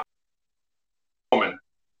to not be a woman.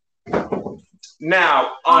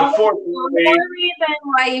 Now, unfortunately... More reason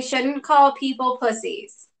why you shouldn't call people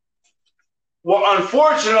pussies. Well,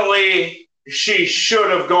 unfortunately, she should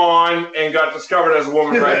have gone and got discovered as a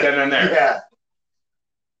woman right then and there. Yeah.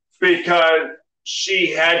 Because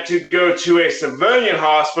she had to go to a civilian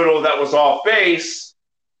hospital that was off base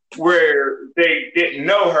where they didn't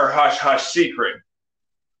know her hush-hush secret.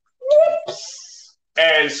 Whoops.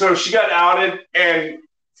 And so she got outed, and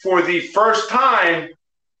for the first time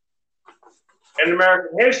in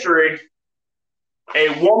American history, a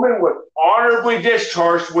woman was honorably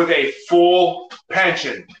discharged with a full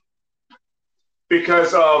pension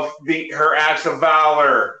because of her acts of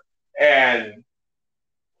valor and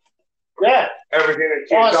everything that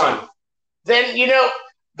she's done. Then, you know,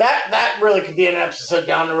 that really could be an episode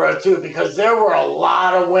down the road, too, because there were a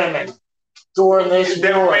lot of women during this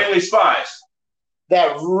They were mainly spies.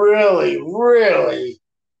 That really, really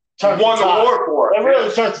won the war for it. They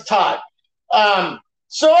really turned the tide.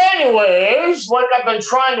 So anyways, like I've been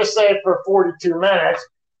trying to say for 42 minutes,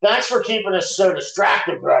 thanks for keeping us so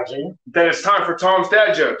distracted, Reggie. Then it's time for Tom's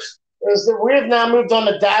dad jokes. Is that we have now moved on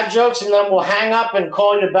to dad jokes, and then we'll hang up and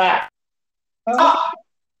call you back.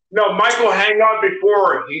 No, Mike will hang up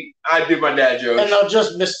before I do my dad jokes. And they'll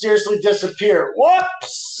just mysteriously disappear.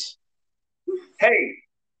 Whoops! Hey,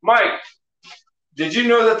 Mike, did you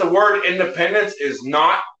know that the word independence is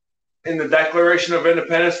not in the Declaration of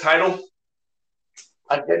Independence title?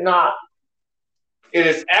 I did not. It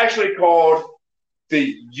is actually called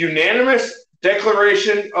the Unanimous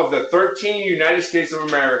Declaration of the 13 United States of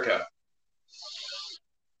America.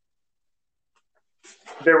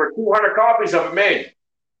 There were 200 copies of it made.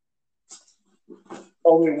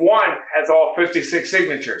 Only one has all 56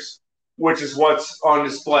 signatures, which is what's on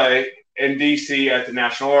display in D.C. at the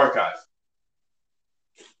National Archive.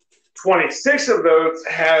 26 of those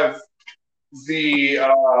have the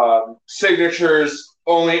signatures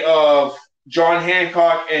only of John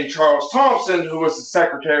Hancock and Charles Thompson, who was the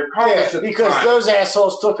Secretary of Congress at the because time. those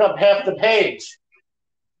assholes took up half the page.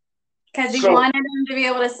 Because he wanted him to be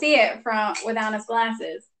able to see it without his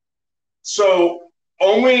glasses. So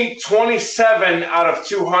only 27 out of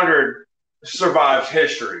 200 survived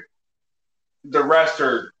history. The rest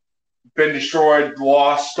are been destroyed,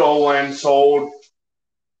 lost, stolen, sold,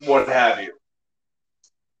 what have you.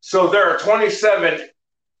 So there are 27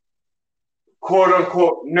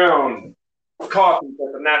 quote-unquote known copies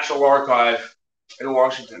at the National Archive in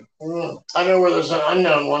Washington. I know where there's an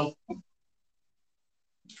unknown one.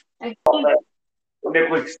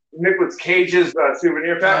 Nicolas Cage's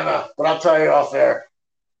souvenir pack. I know, but I'll tell you off air.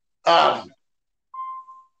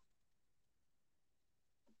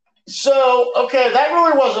 So, okay, that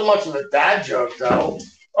really wasn't much of a dad joke, though.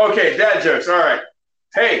 Okay, dad jokes. All right.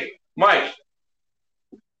 Hey, Mike,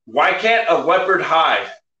 why can't a leopard hide?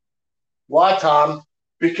 Why, Tom?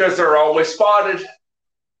 Because they're always spotted.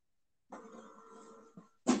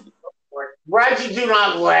 Reggie, do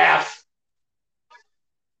not laugh.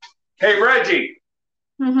 Hey, Reggie.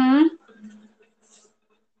 Mm-hmm.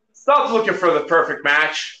 Stop looking for the perfect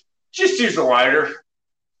match. Just use a lighter.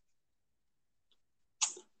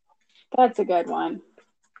 That's a good one.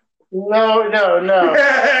 No. No,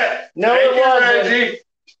 Thank it you, wasn't. Reggie.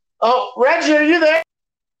 Oh, Reggie, are you there?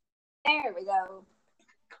 There we go.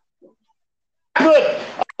 Good.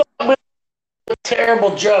 A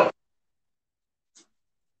terrible joke.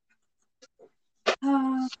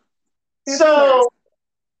 So,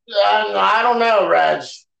 I don't know, Reg.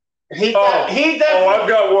 He I've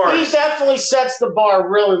got worse. He definitely sets the bar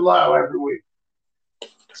really low every week.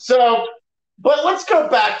 So, but let's go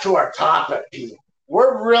back to our topic.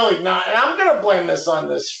 We're really not, and I'm going to blame this on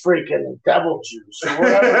this freaking devil juice or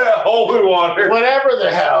whatever. Holy water. Whatever the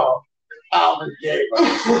hell Alvin gave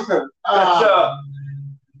us.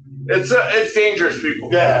 It's dangerous,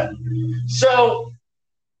 people. Yeah. So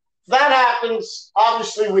that happens.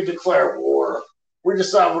 Obviously, we declare war. We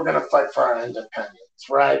decide we're going to fight for our independence,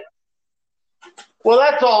 right? Well,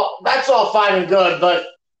 that's all fine and good, but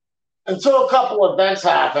until a couple events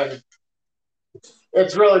happen,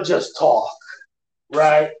 it's really just talk,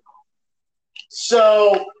 right?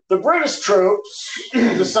 So the British troops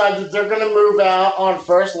decide that they're going to move out on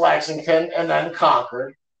first Lexington and then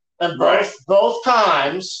Concord, and both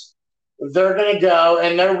times they're going to go,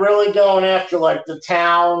 and they're really going after like the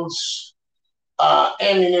town's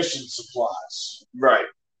ammunition supplies. Right.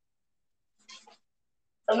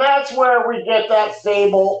 And that's where we get that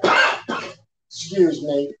fable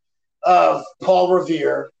of Paul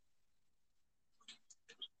Revere.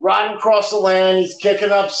 Riding across the land, he's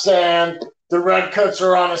kicking up sand. The redcoats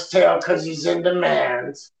are on his tail because he's in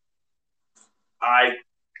demand. I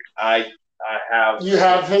have. You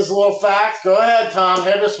have his little facts? Go ahead, Tom.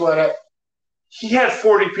 Hit us with it. He had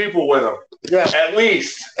 40 people with him. Yeah. At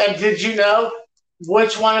least. And did you know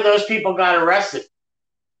which one of those people got arrested?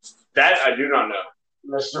 That I do not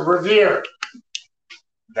know. Mr. Revere.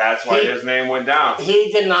 That's why his name went down.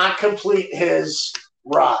 He did not complete his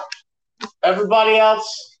ride. Everybody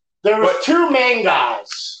else, there were two main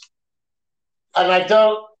guys. And I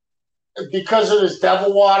don't, because of his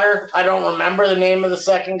devil water, I don't remember the name of the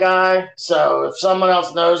second guy. So if someone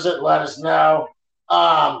else knows it, let us know.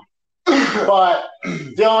 But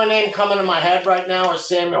the only name coming to my head right now is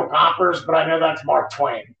Samuel Gompers, but I know that's Mark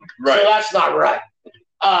Twain. Right. So that's not right.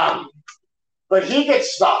 But he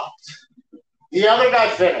gets stopped. The other guy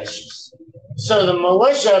finishes. So the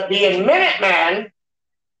militia, being Minutemen,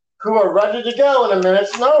 who are ready to go in a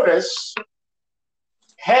minute's notice,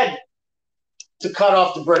 head to cut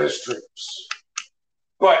off the British troops.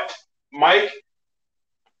 But Mike,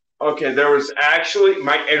 there was actually,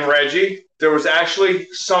 Mike and Reggie, there was actually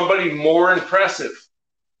somebody more impressive.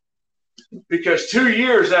 Because 2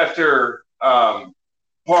 years after Paul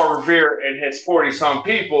Revere and his 40-some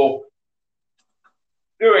people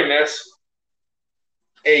doing this,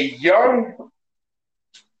 a young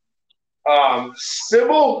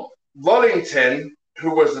Sybil Luddington,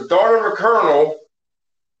 who was the daughter of a colonel,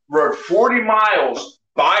 rode 40 miles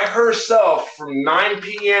by herself from 9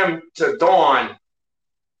 p.m. to dawn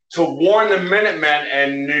to warn the Minutemen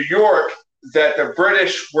in New York that the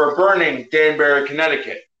British were burning Danbury,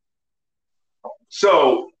 Connecticut.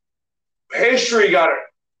 So history got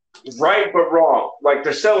it right but wrong. Like,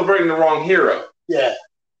 they're celebrating the wrong hero. Yeah.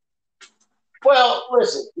 Well,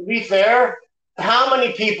 listen, to be fair, how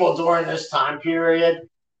many people during this time period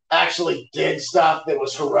actually did stuff that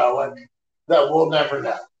was heroic that we'll never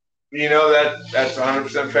know? You know, that's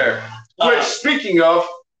 100% fair. Which, speaking of,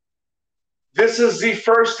 this is the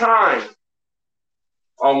first time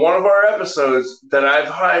on one of our episodes that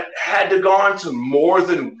I've had to go on to more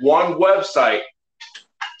than one website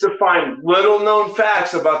to find little-known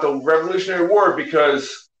facts about the Revolutionary War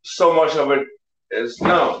because so much of it is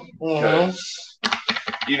known. Mm-hmm.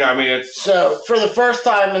 You know, I mean, it's... So, for the first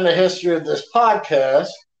time in the history of this podcast,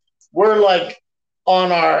 we're like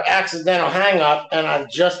on our accidental hang-up, and I've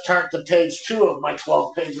just turned to page 2 of my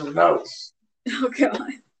 12 pages of notes. Oh,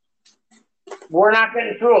 God. We're not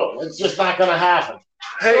getting through them. It's just not going to happen.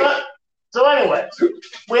 Hey. So anyway,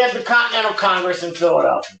 we had the Continental Congress in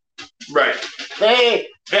Philadelphia. Right. They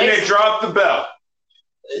dropped the bell.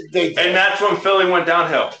 And that's when Philly went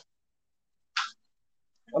downhill.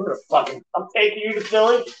 I'm taking you to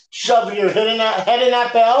Philly, shoving your head in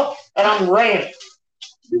that bell, and I'm ringing it.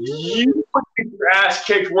 You would get your ass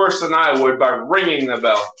kicked worse than I would by ringing the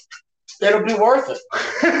bell. It'll be worth it.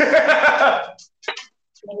 At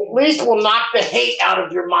least we'll knock the hate out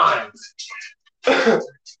of your minds.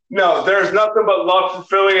 No, there's nothing but love for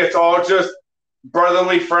Philly. It's all just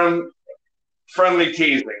brotherly, friendly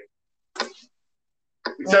teasing.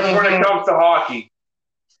 Except when it comes to hockey.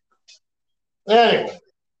 Anyway.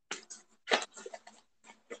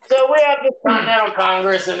 So we have the Continental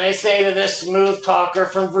Congress, and they say to this smooth talker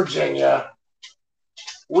from Virginia,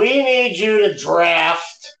 we need you to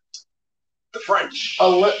draft the French.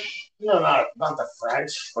 No, not the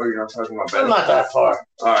French. Oh, you're not talking about that? I'm not that far.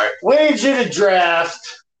 All right. We need you to draft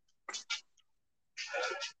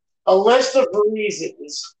a list of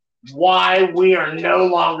reasons why we are no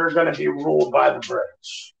longer going to be ruled by the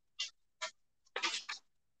British.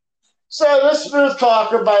 So this smooth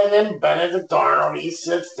talker by the name Benedict Arnold, he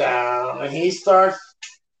sits down and he's like,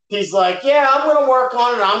 yeah, I'm going to work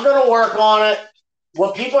on it.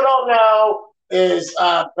 What people don't know is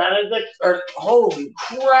holy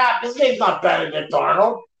crap, his name's not Benedict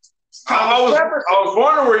Arnold. I was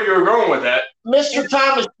wondering where you were going with that. Mr.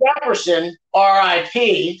 Thomas Jefferson,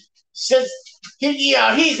 R.I.P., since he's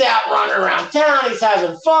out running around town, he's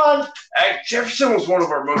having fun. Jefferson was one of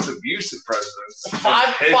our most abusive presidents.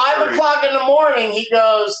 5 o'clock in the morning, he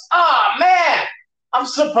goes, man, I'm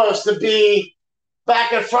supposed to be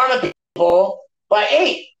back in front of people by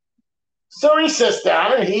 8. So he sits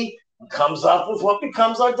down and he comes up with what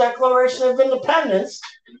becomes our Declaration of Independence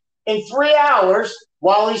in 3 hours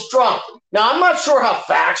while he's drunk. Now, I'm not sure how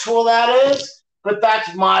factual that is, but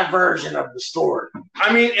that's my version of the story.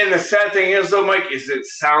 I mean, and the sad thing is, though, Mike, is it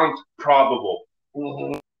sounds probable.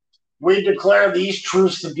 Mm-hmm. We declare these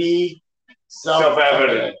truths to be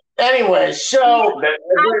self-evident. Anyway, so... That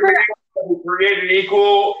every man is created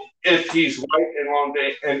equal if he's white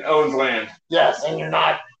and owns land. Yes, and you're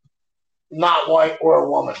not white or a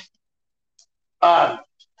woman.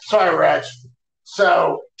 Sorry, Reg.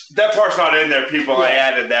 So that part's not in there, people. Yeah. I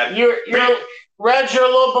added that. You're Reg, you're a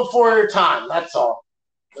little before your time. That's all.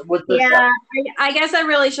 I guess I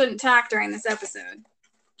really shouldn't talk during this episode.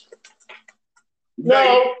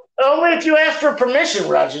 No, only if you ask for permission,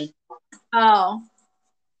 Reggie. Oh.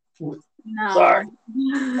 No. Sorry.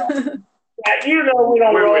 You know we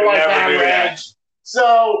don't roll like that, Reg.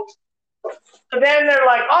 So then they're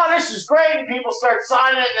like, oh, this is great. And people start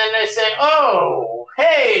signing it, and then they say, oh,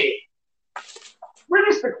 hey, we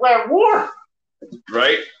just declared war.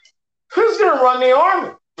 Right. Who's going to run the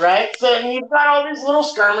army? Right? So you've got all these little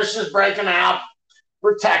skirmishes breaking out,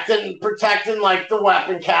 protecting like the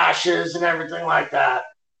weapon caches and everything like that.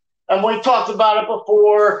 And we talked about it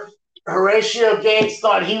before. Horatio Gates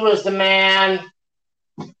thought he was the man.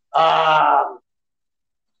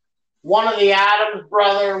 One of the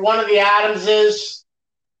Adamses.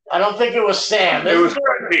 I don't think it was Sam. It was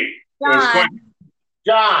Quincy.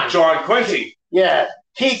 John Quincy. Yeah.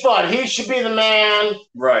 He thought he should be the man.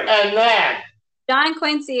 Right. And then John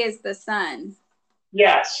Quincy is the son.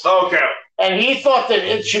 Yes. Okay. And he thought that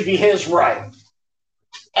it should be his right.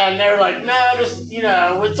 And they're like, no,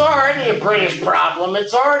 it's already a British problem.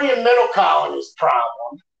 It's already a middle colonies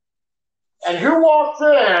problem. And who walks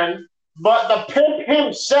in but the pimp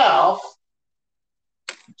himself,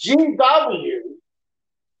 GW,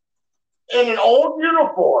 in an old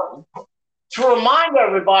uniform, to remind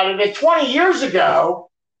everybody that 20 years ago,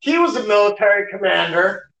 he was a military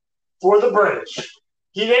commander for the British.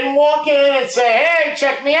 He didn't walk in and say, hey,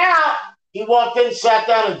 check me out. He walked in, sat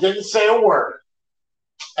down, and didn't say a word.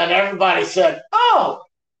 And everybody said, oh,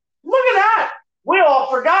 look at that. We all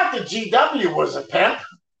forgot that GW was a pimp.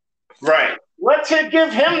 Right. Let's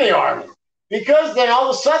give him the army. Because then all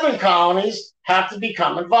the southern colonies have to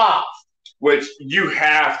become involved. Which you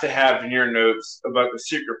have to have in your notes about the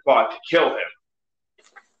secret plot to kill him.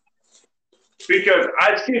 Because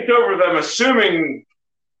I skipped over them assuming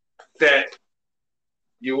that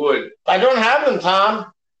you would. I don't have them,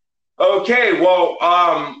 Tom. Okay, well,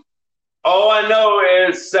 all I know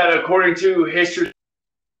is that according to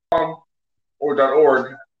history.com or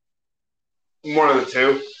 .org, one of the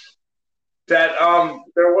two, that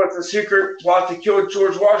there was a secret plot to kill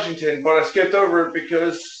George Washington, but I skipped over it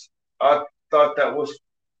because I thought that was,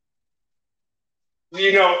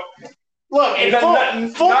 Look, in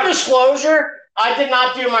full disclosure, I did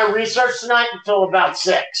not do my research tonight until about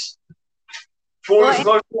 6. Full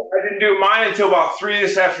disclosure, I didn't do mine until about 3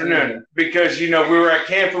 this afternoon because, we were at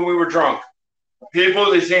camp and we were drunk.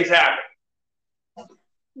 People, these things happen.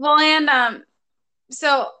 Well, and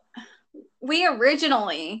so we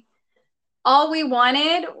originally, all we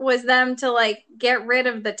wanted was them to, get rid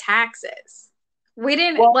of the taxes. We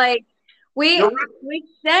didn't, we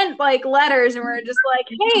sent, letters and we were just like,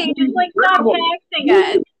 hey, just, stop taxing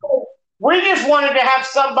us. We just wanted to have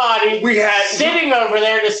somebody sitting over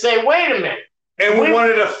there to say, wait a minute. And we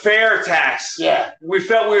wanted a fair tax. Yeah. We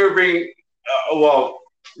felt we were being,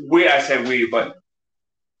 I said we, but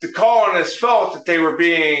the colonists felt that they were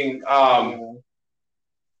being,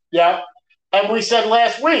 yeah. And we said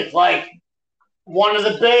last week, one of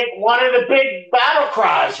the big battle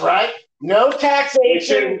cries, right? No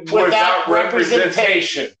taxation without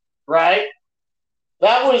representation, right? Who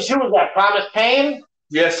was that? Thomas Paine?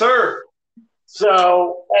 Yes, sir.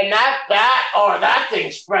 So, and that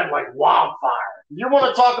thing spread like wildfire. You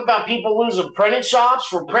want to talk about people losing printing shops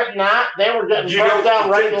for printing that? They were getting burnt down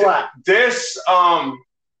right and left. This, up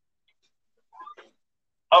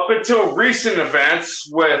until recent events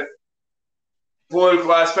with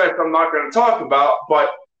political aspects I'm not going to talk about,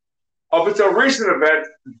 but up until recent events,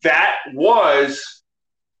 that was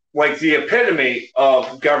the epitome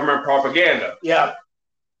of government propaganda. Yeah.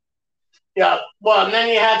 Yeah. Well, and then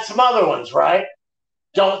you had some other ones, right?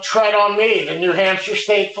 Don't tread on me, the New Hampshire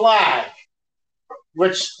state flag,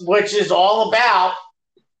 which is all about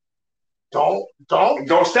don't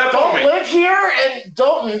step on me. Live here and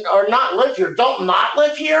don't not live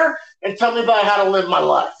here and tell me about how to live my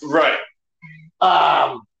life. Right.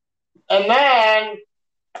 And then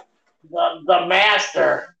the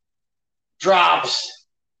master drops,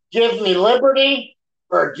 give me liberty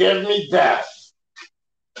or give me death.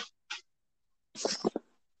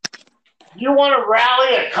 You want to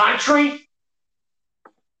rally a country?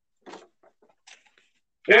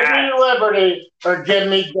 Give me liberty or give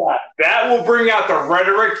me death. That will bring out the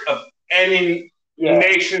rhetoric of any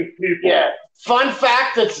nation's people. Yeah. Fun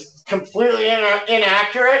fact that's completely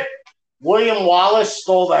inaccurate. William Wallace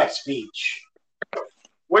stole that speech.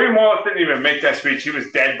 William Wallace didn't even make that speech. He was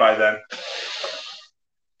dead by then.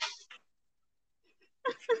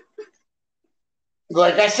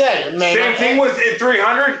 Like I said, same thing with in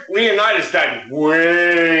 300. Leonidas died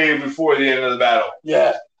way before the end of the battle.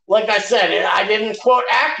 Yeah. Like I said, I didn't quote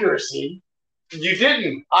accuracy. You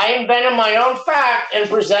didn't. I invented my own fact and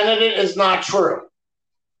presented it as not true.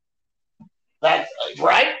 That's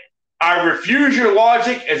right? I refuse your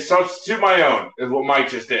logic and substitute my own, is what Mike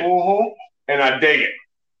just did. Mm-hmm. And I dig it.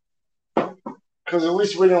 Because at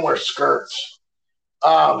least we didn't wear skirts.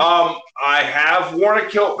 I have worn a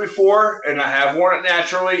kilt before, and I have worn it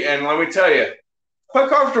naturally, and let me tell you, quite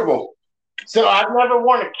comfortable. So I've never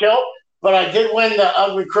worn a kilt, but I did win the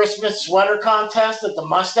ugly Christmas sweater contest at the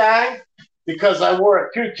Mustang because I wore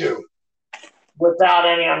a tutu without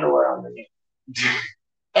any underwear underneath.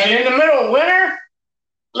 And in the middle of winter,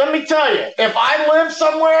 let me tell you, if I lived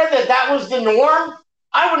somewhere that was the norm,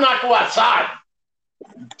 I would not go outside.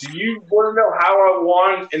 Do you want to know how I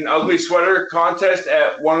won an ugly sweater contest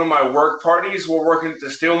at one of my work parties while working at the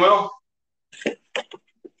steel mill?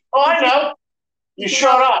 Oh, I know. You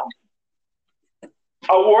showed up.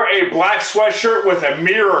 I wore a black sweatshirt with a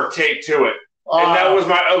mirror taped to it. And that was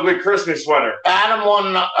my ugly Christmas sweater. Adam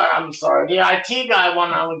won, I'm sorry, the IT guy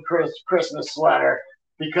won an ugly Christmas sweater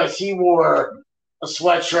because he wore a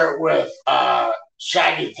sweatshirt with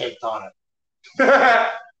Shaggy taped on it.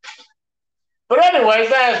 But anyways,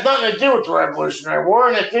 that has nothing to do with the Revolutionary War.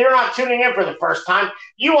 And if you're not tuning in for the first time,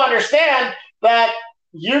 you understand that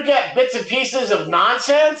you get bits and pieces of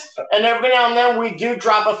nonsense, and every now and then we do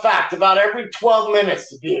drop a fact, about every 12 minutes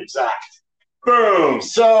to be exact. Boom.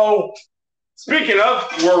 So, speaking of,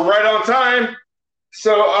 we're right on time.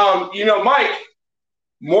 So, Mike,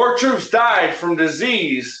 more troops died from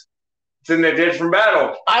disease than they did from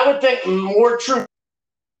battle. I would think more troops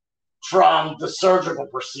from the surgical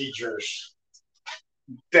procedures.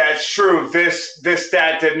 That's true. This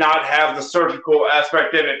stat did not have the surgical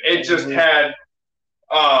aspect in it. It just had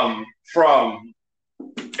from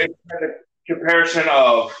a comparison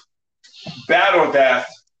of battle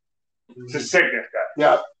death to sickness death.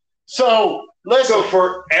 Yeah. So listen. So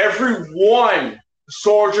for every one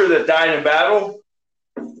soldier that died in battle,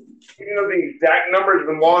 you know the exact number has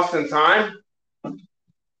been lost in time.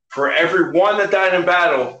 For every one that died in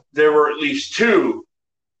battle, there were at least two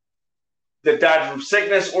that died from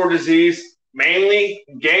sickness or disease, mainly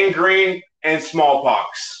gangrene and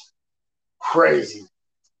smallpox. Crazy.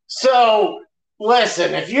 So,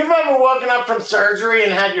 listen, if you've ever woken up from surgery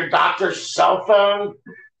and had your doctor's cell phone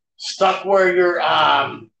stuck where your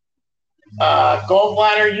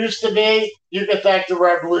gallbladder used to be, you can thank the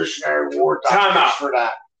Revolutionary War doctors for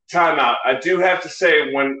that. Time out. I do have to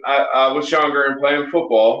say, when I was younger and playing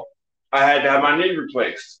football, I had to have my knee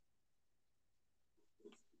replaced.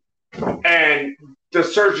 And the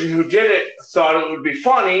surgeon who did it thought it would be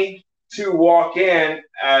funny to walk in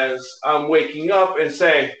as I'm waking up and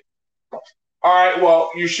say, all right,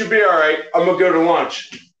 well, you should be all right. I'm going to go to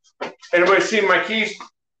lunch. Anybody see my keys?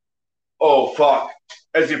 Oh, fuck.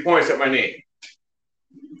 As he points at my knee.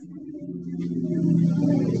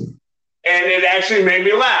 And it actually made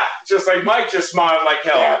me laugh. Just like Mike just smiled like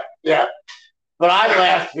hell. Yeah. But I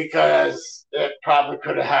laughed because it probably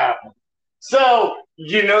could have happened. So,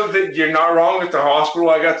 you know that you're not wrong at the hospital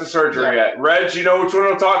I got the surgery at. Reg, you know which one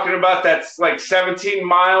I'm talking about? That's like 17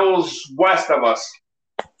 miles west of us.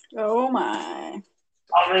 Oh, my.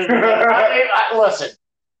 I mean, listen,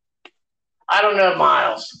 I don't know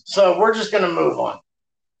miles, so we're just going to move on.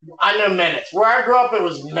 I know minutes. Where I grew up, it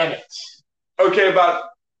was minutes. Okay,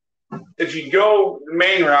 if you go the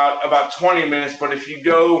main route, about 20 minutes, but if you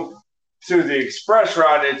go to the express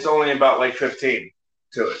route, it's only about like 15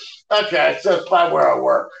 to it. Okay, so it's by where I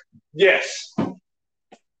work. Yes.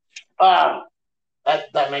 That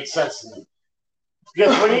makes sense to me.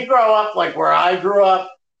 Because when you grow up like where I grew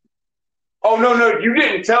up. Oh, no, you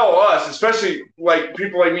didn't tell us, especially like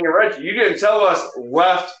people like me and Reggie, you didn't tell us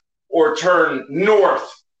left or turn north.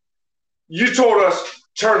 You told us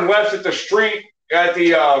turn left at the street at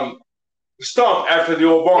the stump after the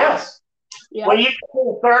old barn. Yes. Yeah. When you get to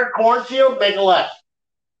the third cornfield, make a left.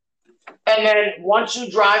 And then once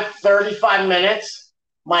you drive 35 minutes,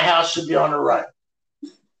 my house should be on the right.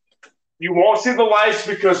 You won't see the lights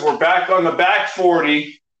because we're back on the back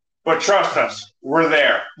 40, but trust us, we're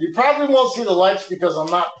there. You probably won't see the lights because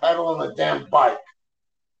I'm not pedaling the damn bike.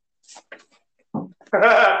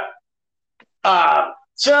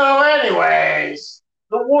 So anyways,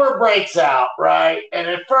 the war breaks out, right? And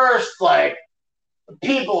at first, like,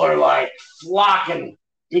 people are like flocking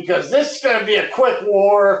because this is going to be a quick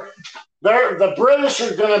war. The British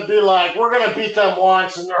are going to be like, we're going to beat them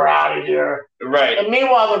once and they're out of here. Right. And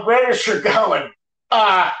meanwhile, the British are going,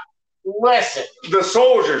 listen. The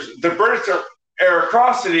soldiers, the British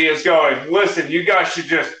aristocracy is going, listen, you guys should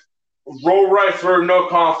just roll right through, no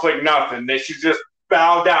conflict, nothing. They should just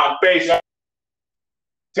bow down, basically.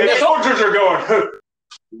 And the soldiers are going,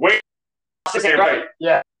 wait. Right.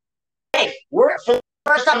 Yeah. Hey, for the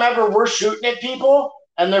first time ever, we're shooting at people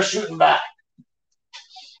and they're shooting back.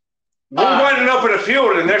 We're lining up in a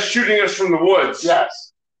field and they're shooting us from the woods.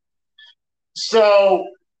 Yes. So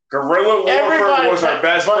guerrilla warfare was our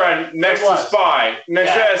best friend next to spy,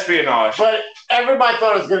 next to espionage. But everybody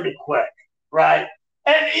thought it was going to be quick, right?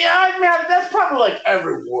 And I mean, that's probably like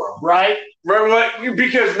every war, right? Right,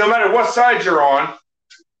 because no matter what side you're on,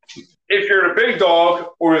 if you're the big dog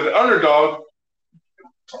or the underdog,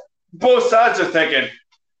 both sides are thinking,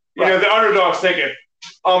 you know, the underdog's thinking,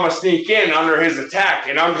 I'm going to sneak in under his attack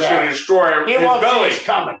and I'm just going to destroy his belly. He's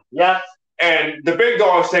coming. Yeah. And the big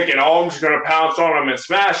dog's thinking, I'm just going to pounce on him and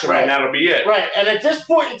smash him and that'll be it. Right. And at this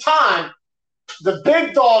point in time, the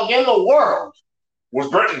big dog in the world was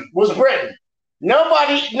Britain.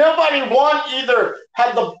 Nobody won either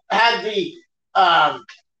had the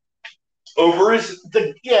ovaries.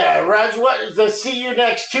 The see you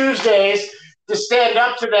next Tuesdays to stand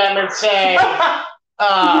up to them and say,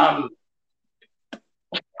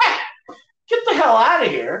 get the hell out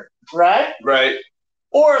of here, right? Right.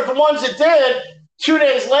 Or the ones that did, 2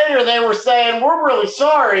 days later they were saying, we're really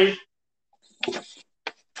sorry.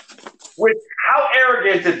 Which, how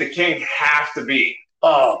arrogant did the king have to be?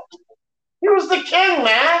 Oh. He was the king,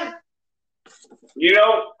 man. You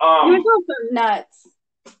know, he was also nuts.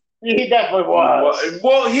 He definitely was.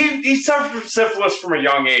 Well, he suffered from syphilis from a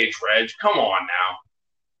young age, Reg. Come on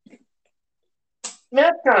now.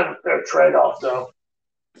 That's kind of a fair trade-off, though.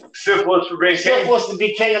 Syphilis for being king? Syphilis to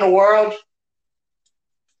be king of the world?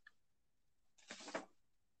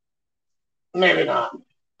 Maybe not.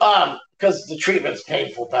 Because the treatment's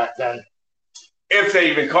painful back then. If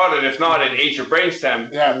they even caught it. If not, it ate your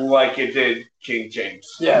brainstem like it did King James.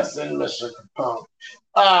 Yes, and Mr.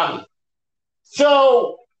 Capone.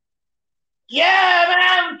 So, yeah,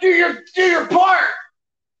 man, do your part.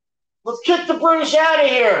 Let's kick the British out of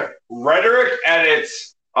here. Rhetoric at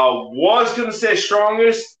its was going to say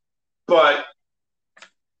strongest, but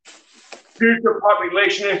due to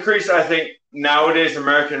population increase, I think nowadays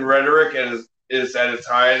American rhetoric is at its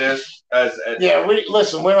highest. We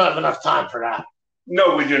don't have enough time for that.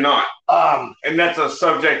 No, we do not. And that's a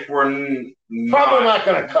subject we're probably not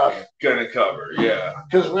going to cover. Yeah.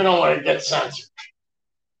 Because we don't want to get censored.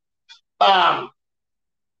 But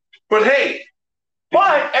hey.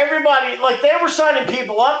 But everybody, like, they were signing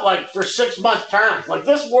people up, like, for 6 month terms. Like,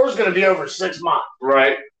 this war's going to be over 6 months.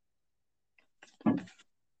 Right.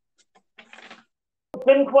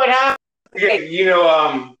 Didn't quite happen. Yeah, you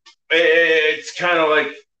know, it's kind of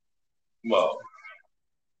like, well,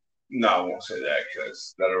 no, I won't say that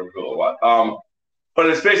because that'll reveal a lot. But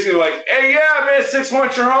it's basically like, hey, yeah, man, 6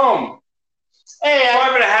 months you're home. Hey,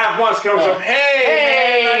 5.5 months comes up.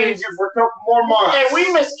 Hey, man, I need you for a couple more months. Hey,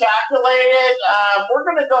 we miscalculated. We're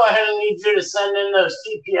going to go ahead and need you to send in those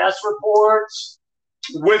TPS reports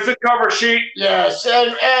with the cover sheet. Yes,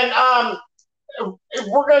 and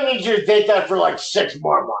we're going to need you to date that for like 6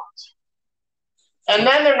 more months, and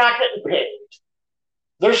then they're not getting paid.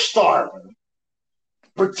 They're starving.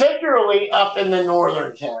 Particularly up in the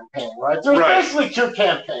northern campaign, right? There's basically 2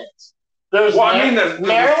 campaigns. There's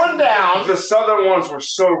Maryland down. The southern ones were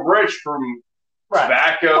so rich from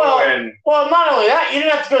tobacco and... Well, not only that, you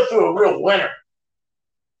didn't have to go through a real winter.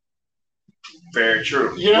 Very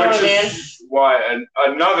true. You know what I mean? Why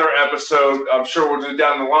another episode, I'm sure we'll do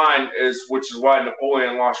down the line, which is why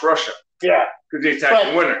Napoleon lost Russia. Yeah. Because he attacked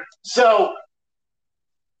in winter. So,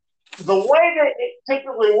 the way that it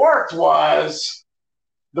typically worked was...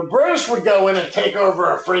 the British would go in and take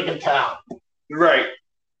over a freaking town. Right.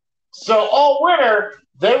 So all winter,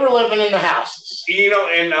 they were living in the houses. You know,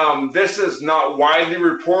 and this is not widely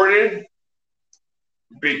reported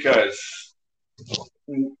because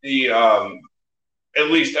the at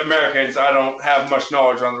least Americans, I don't have much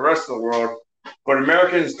knowledge on the rest of the world, but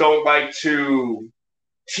Americans don't like to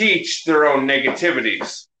teach their own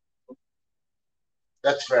negativities.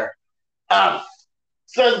 That's fair.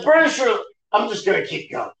 So the British are... I'm just going to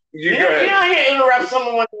keep going. You know how you interrupt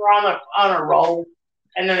someone when they're on a roll,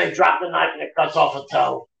 and then they drop the knife and it cuts off a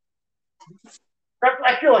toe?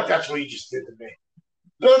 I feel like that's what you just did to me.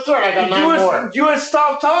 That's all right, I got 9 more. You had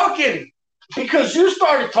stopped talking. Because you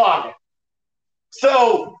started talking.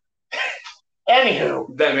 So,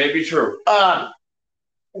 anywho. That may be true.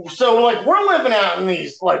 So, like, we're living out in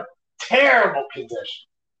these, like, terrible condition.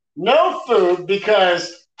 No food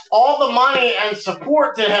because all the money and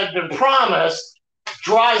support that had been promised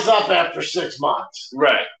dries up after 6 months.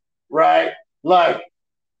 Right. Right? Like,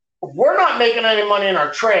 if we're not making any money in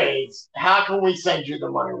our trades, how can we send you the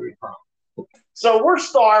money we promised? So we're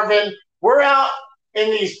starving. We're out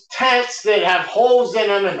in these tents that have holes in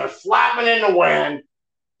them and they're flapping in the wind,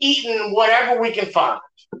 eating whatever we can find,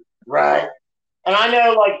 right? And I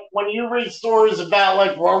know, like, when you read stories about,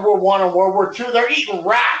 like, World War I and World War II, they're eating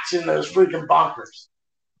rats in those freaking bunkers.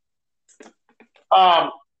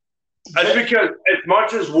 That's because as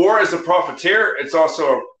much as war is a profiteer, it's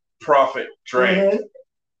also a profit drain. Mm-hmm.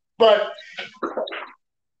 But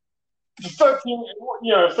the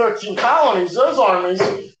 13 colonies, those armies,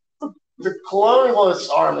 the colonialist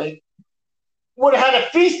army, would have had a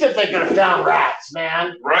feast if they could have found rats,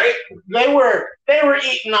 man. Right? They were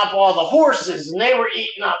eating up all the horses, and they were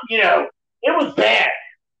eating up, it was bad.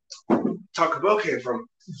 Taco Bell came from.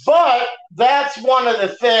 But that's one of the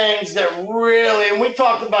things that really, and we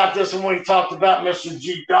talked about this when we talked about Mr.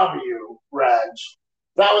 GW, Reg.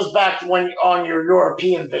 That was back when on your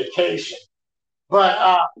European vacation.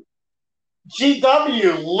 But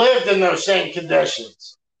GW lived in those same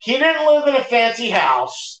conditions. He didn't live in a fancy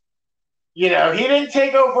house. He didn't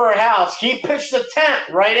take over a house. He pitched a tent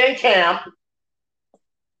right in camp.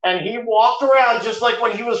 And he walked around just like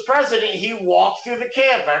when he was president. He walked through the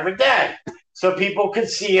camp every day so people could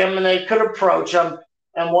see him and they could approach him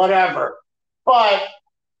and whatever. But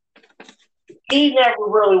he never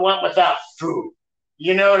really went without food.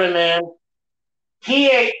 You know what I mean? He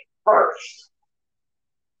ate first.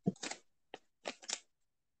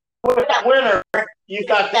 With that winter, you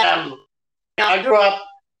got them. I grew up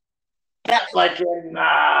like in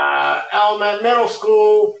middle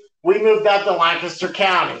school. We moved out to Lancaster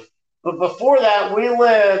County. But before that, we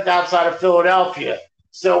lived outside of Philadelphia.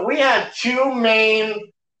 So we had two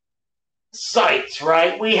main sites,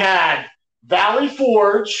 right? We had Valley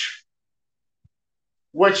Forge,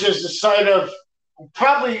 which is the site of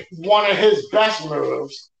probably one of his best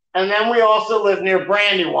moves. And then we also lived near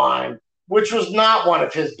Brandywine, which was not one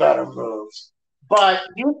of his better moves. But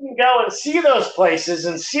you can go and see those places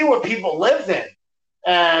and see what people lived in.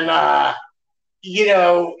 And,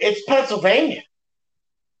 it's Pennsylvania.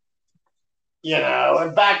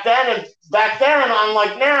 And back then,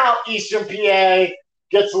 unlike now, Eastern PA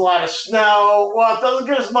gets a lot of snow. Well, it doesn't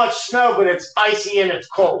get as much snow, but it's icy and it's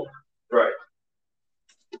cold. Right.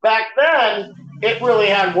 Back then, it really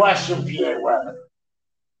had Western PA weather,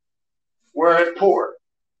 where it poured.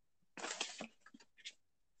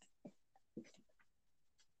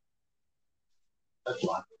 That's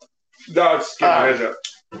fine. No, it's getting up.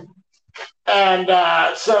 And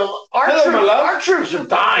so our troops are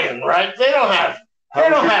dying, right? They don't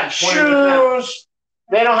have shoes.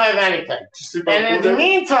 They don't have anything. And in the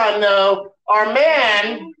meantime, though, our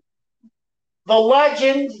man, the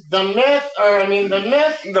legend, the myth,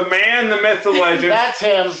 the man, the myth, the legend. That's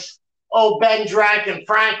him. Oh, Ben Draken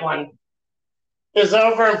Franklin is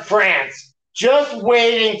over in France, just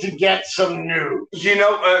waiting to get some news.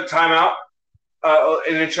 Time out.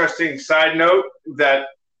 An interesting side note that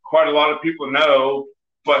quite a lot of people know,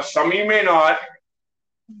 but some of you may not,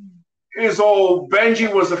 is old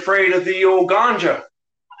Benji was afraid of the old ganja.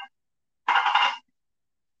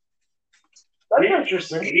 That's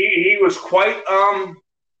interesting. He was quite,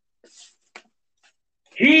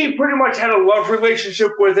 he pretty much had a love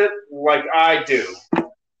relationship with it like I do.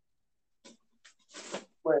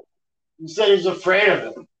 Wait, you said he was afraid of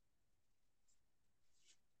it.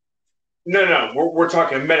 No, we're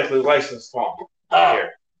talking medically licensed form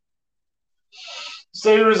here.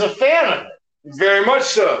 So he was a fan of it. Very much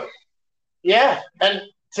so. Yeah, and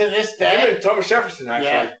to this day, Thomas Jefferson, actually.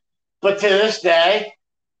 Yeah, but to this day,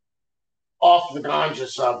 off the ganja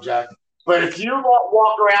subject, but if you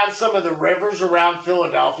walk around some of the rivers around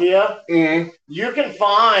Philadelphia, you can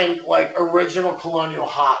find like original colonial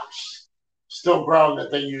hops still grown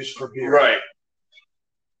that they use for beer. Right.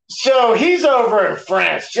 So he's over in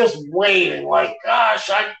France just waiting, like, gosh,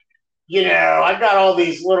 I got all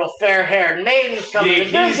these little fair-haired maidens coming to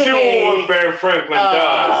visit me. He's doing what Ben Franklin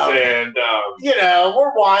does, and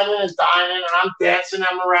we're whining and dining, and I'm dancing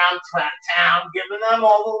them around town, giving them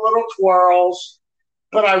all the little twirls.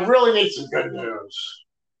 But I really need some good news.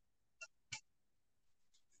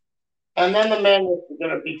 And then the man that's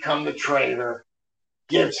going to become the traitor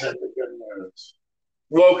gives him the good news.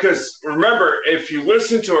 Well, because remember, if you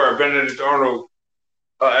listen to our Benedict Arnold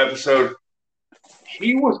episode,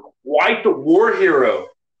 he was quite the war hero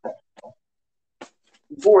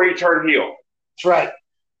before he turned heel. That's right.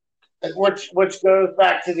 Which goes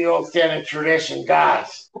back to the old standing tradition,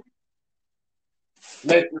 guys.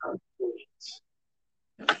 Make your own decisions.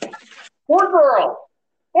 Or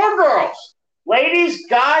girls. Ladies,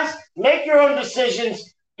 guys, make your own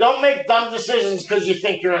decisions. Don't make dumb decisions because you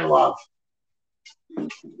think you're in love.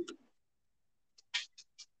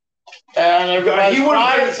 And everybody's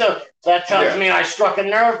crying, so that tells me I struck a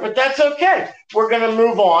nerve, but that's okay. We're going to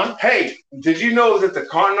move on. Hey, did you know that the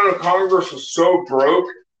Continental Congress was so broke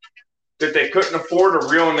that they couldn't afford a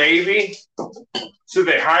real navy? So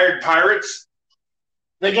they hired pirates?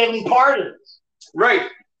 They gave them pardons. Right.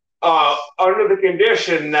 Under the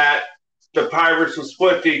condition that the pirates would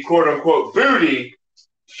split the quote-unquote booty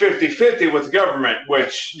 50-50 with the government,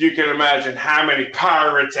 which you can imagine how many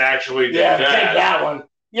pirates actually did that. Yeah, take that one.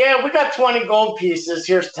 Yeah, we got 20 gold pieces.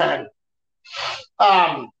 Here's 10.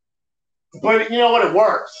 But you know what? It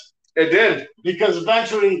works. It did. Because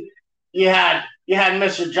eventually you had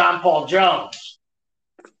Mr. John Paul Jones.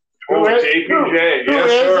 Who is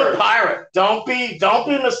a pirate. Don't be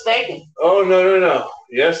mistaken. Oh, no.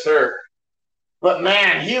 Yes, sir. But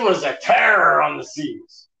man, he was a terror on the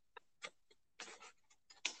seas.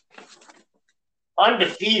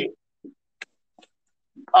 Undefeated.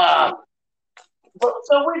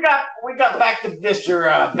 So we got back to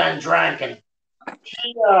Mr. Ben Drankin.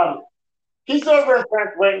 He's over in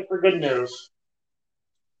France waiting for good news.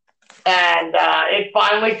 And it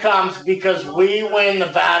finally comes because we win the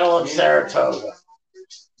Battle of Saratoga.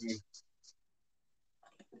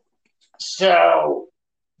 So,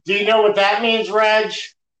 do you know what that means, Reg?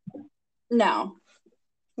 No.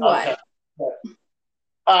 What?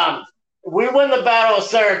 Okay. We win the Battle of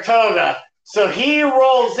Saratoga. So he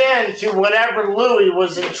rolls into whatever Louis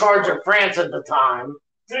was in charge of France at the time.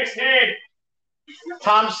 16.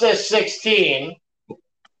 Tom says 16.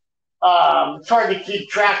 It's hard to keep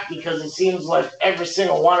track because it seems like every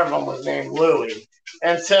single one of them was named Louis.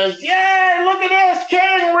 And says, yeah, look at this,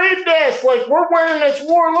 King, read this. Like, we're winning this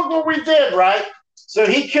war. Look what we did, right? So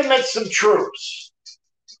he commits some troops.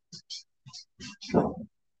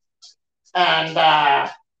 And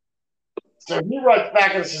so he writes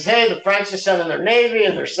back and says, hey, the French are sending their navy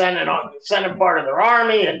and they're sending part of their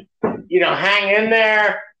army and, hang in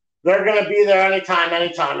there. They're going to be there anytime.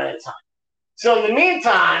 So in the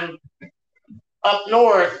meantime, up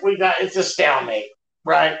north, it's a stalemate,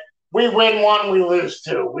 right? We win one, we lose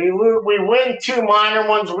two. We win two minor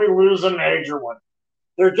ones, we lose a major one.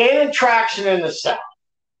 They're gaining traction in the south.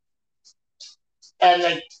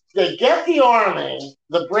 And they get the army,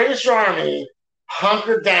 the British army,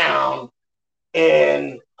 hunkered down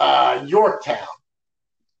in Yorktown.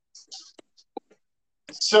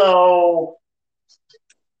 So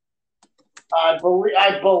I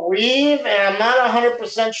believe, and I'm not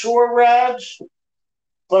 100% sure, Reg,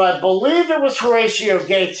 but I believe it was Horatio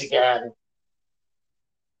Gates again,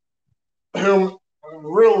 who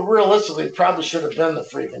realistically probably should have been the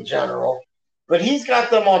freaking general, but he's got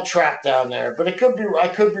them all trapped down there. But I could be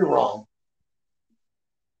wrong.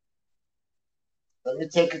 Let me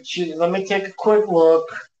take a quick look.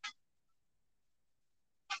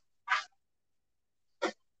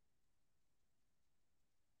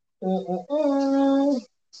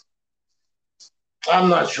 I'm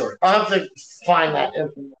not sure. I'll have to find that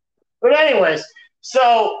information. But anyways,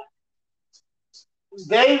 so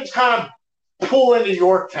they kind of pull into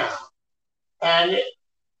Yorktown, and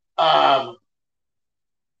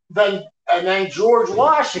then George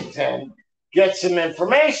Washington gets some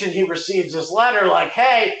information. He receives this letter like,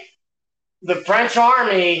 hey, the French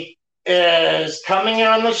army is coming in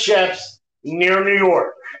on the ships near New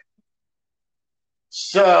York.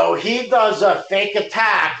 So he does a fake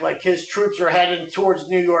attack, like his troops are heading towards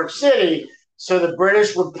New York City, so the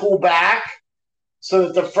British would pull back so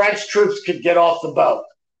that the French troops could get off the boat.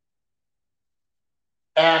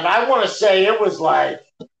 And I want to say it was a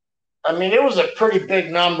pretty big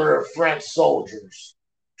number of French soldiers.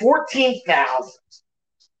 14,000.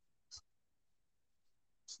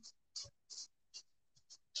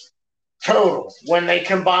 Total. When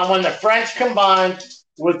the French combined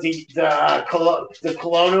with the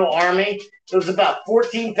colonial army, it was about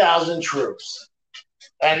 14,000 troops.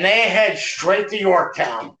 And they head straight to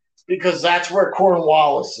Yorktown because that's where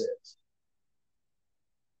Cornwallis is.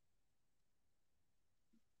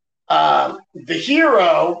 The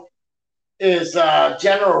hero is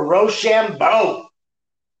General Rochambeau.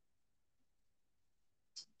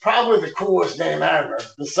 Probably the coolest name ever,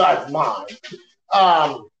 besides mine.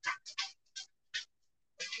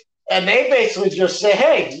 And they basically just say,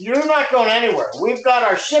 hey, you're not going anywhere. We've got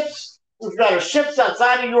our ships. We've got our ships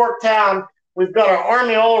outside of Yorktown. We've got our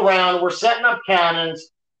army all around. We're setting up cannons.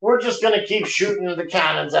 We're just going to keep shooting the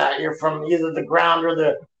cannons at you from either the ground or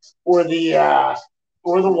the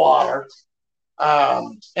water.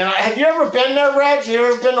 Have you ever been there, Reg? You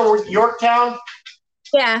ever been to Yorktown?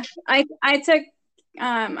 Yeah, I took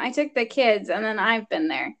the kids, and then I've been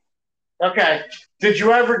there. Okay. Did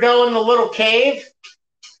you ever go in the little cave?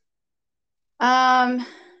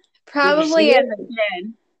 Probably as a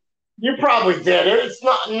kid. You probably did. It's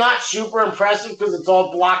not super impressive because it's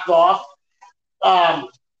all blocked off.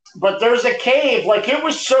 But there's a cave. Like, it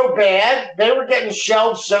was so bad. They were getting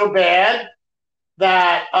shelled so bad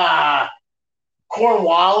that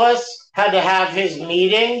Cornwallis had to have his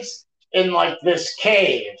meetings in, like, this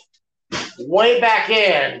cave way back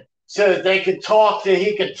in so that he could talk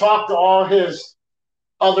to all his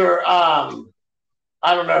other, I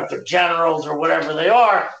don't know if they're generals or whatever they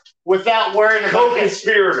are, without worrying about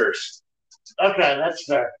co-conspirators. Okay, that's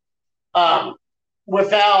fair.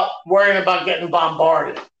 Without worrying about getting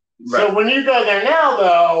bombarded. Right. So when you go there now,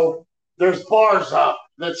 though, there's bars up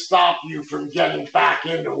that stop you from getting back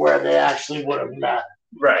into where they actually would have met.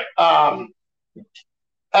 Right. And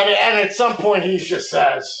at some point, he just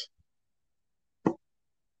says,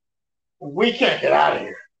 "We can't get out of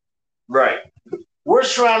here." Right. We're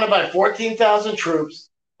surrounded by 14,000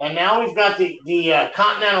 troops, and now we've got the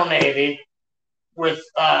Continental Navy with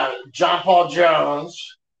John Paul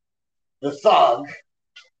Jones, the thug.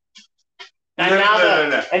 And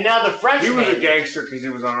now the French. He was a gangster because he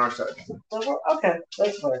was on our side. Okay,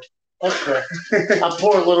 that's fair. That's fair. I'll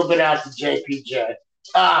pour a little bit out to JPJ.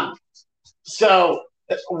 So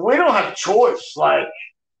we don't have a choice. Like,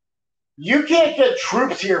 you can't get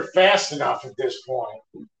troops here fast enough at this point.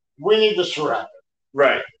 We need to surrender.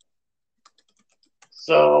 Right.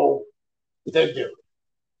 So they do.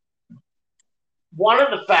 One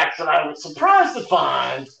of the facts that I was surprised to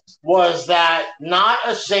find was that not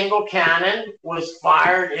a single cannon was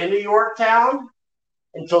fired into Yorktown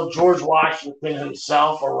until George Washington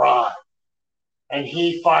himself arrived. And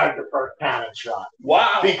he fired the first cannon shot.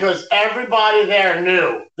 Wow. Because everybody there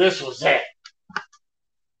knew this was it.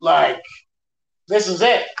 Like, this is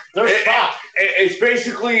it. They're stuck. It's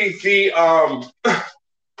basically the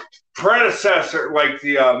predecessor, like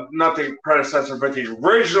the, not the predecessor, but the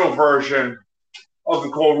original version of the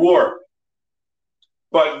Cold War.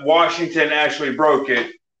 But Washington actually broke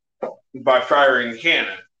it by firing the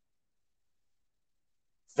cannon.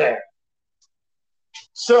 There.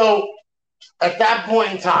 So, at that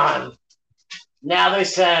point in time, now they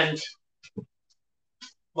send,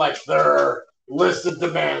 like, their list of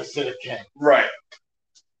demands to the king. Right.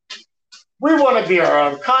 We want to be our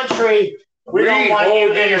own country. We don't want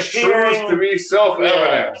you interfering. To be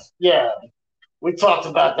self-evident. Yeah. We talked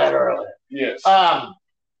about that earlier. Yes. And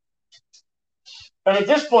at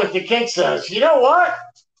this point, the king says, "You know what?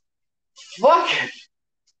 Fuck it.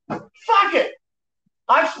 Fuck it.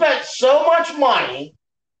 I've spent so much money,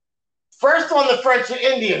 first on the French and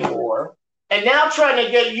Indian War, and now trying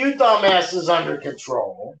to get you dumbasses under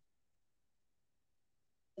control.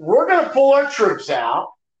 We're going to pull our troops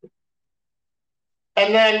out.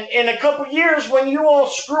 And then in a couple years, when you all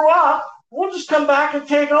screw up, we'll just come back and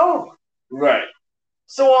take over." Right.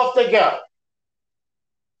 So off they go.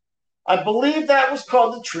 I believe that was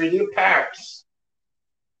called the Treaty of Paris.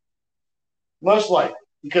 Most likely,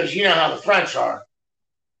 because you know how the French are.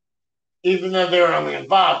 Even though they were only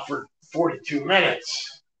involved for 42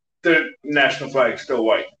 minutes. The national flag's still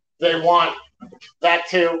white. They want that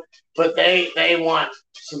too, but they want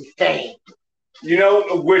some fame. You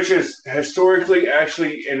know, which is historically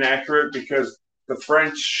actually inaccurate because the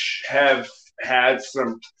French have had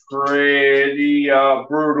some pretty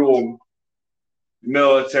brutal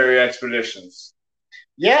military expeditions.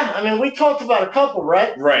 Yeah, I mean, we talked about a couple,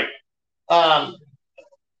 right? Right.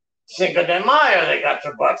 Cinco de Mayo, they got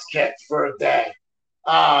their butts kicked for a day.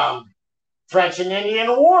 French and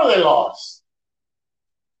Indian War, they lost.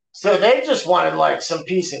 So they just wanted, like, some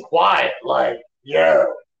peace and quiet. Like, yo,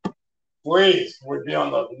 please, we'd be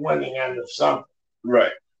on the winning end of something.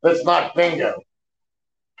 Right. That's not bingo.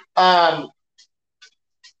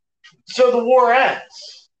 So the war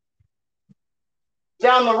ends.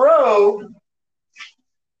 Down the road,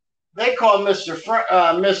 they call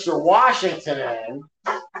Mr. Washington in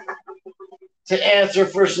to answer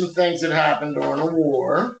for some things that happened during the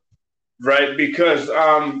war. Right, because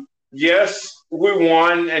yes, we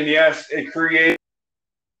won, and yes, it created,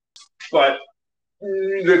 but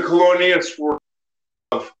the colonialists were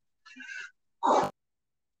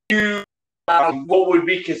what would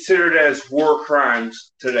be considered as war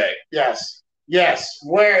crimes today. Yes,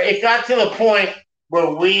 where it got to the point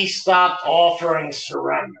where we stopped offering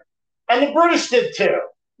surrender. And the British did too.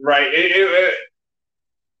 Right.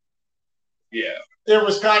 Yeah. It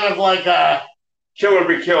was kind of like a kill or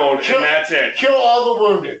be killed, and that's it. Kill all the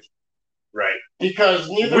wounded. Right. Because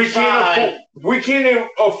neither side. We can't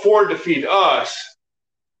afford to feed us.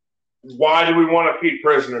 Why do we want to feed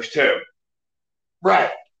prisoners too? Right.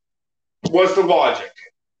 What's the logic?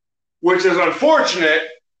 Which is unfortunate,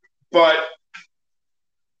 but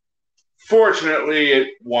fortunately it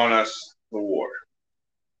won us the war.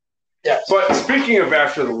 Yes. But speaking of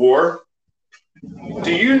after the war,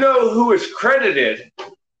 do you know who is credited,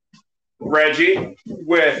 Reggie,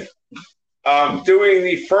 with doing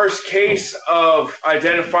the first case of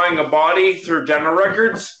identifying a body through dental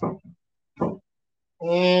records? I'm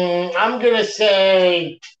going to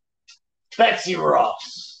say Betsy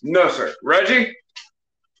Ross. No, sir. Reggie?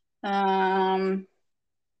 I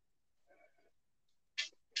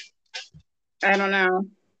don't know.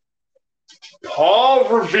 Paul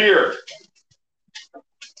Revere.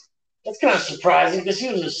 That's kind of surprising because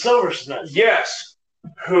he was a silversmith. Yes.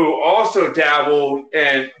 Who also dabbled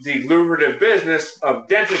in the lucrative business of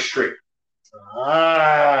dentistry.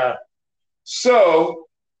 So,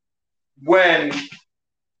 when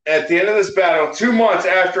at the end of this battle, 2 months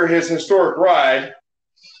after his historic ride,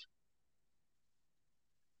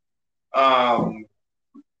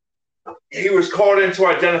 he was called in to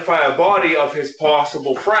identify a body of his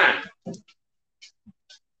possible friend.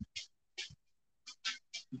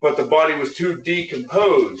 But the body was too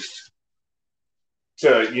decomposed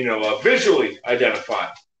to, visually identify.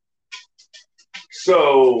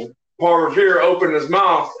 So Paul Revere opened his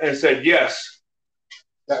mouth and said, yes.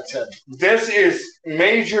 That's it. This is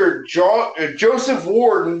Major Joseph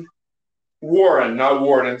Warren,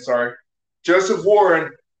 Joseph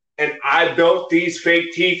Warren, and I built these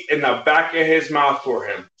fake teeth in the back of his mouth for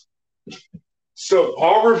him. So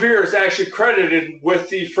Paul Revere is actually credited with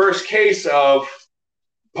the first case of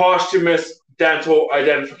posthumous dental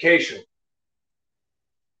identification.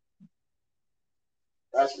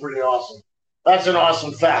 That's pretty awesome. That's an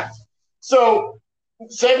awesome fact. So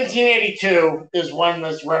 1782 is when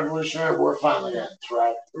this Revolutionary War finally ends,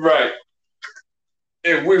 right? Right.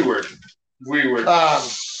 And we were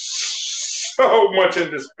so much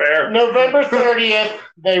in despair. November 30th,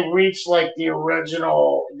 they reached the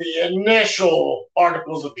initial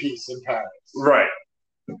Articles of Peace in Paris. Right.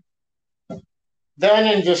 Then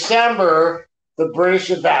in December, the British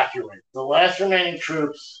evacuate. The last remaining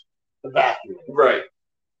troops evacuate. Right.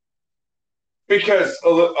 Because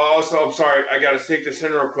also, I'm sorry, I got to take this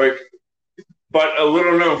in real quick. But a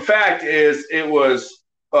little known fact is it was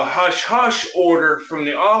a hush-hush order from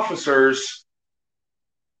the officers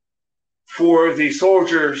for the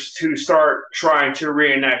soldiers to start trying to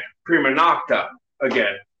reenact Prima Nocta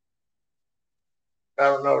again. I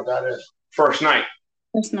don't know what that is. First night.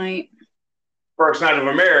 First night of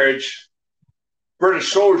a marriage,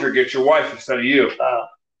 British soldier gets your wife instead of you.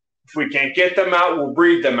 If we can't get them out, we'll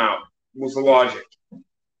breed them out, was the logic.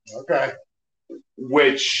 Okay.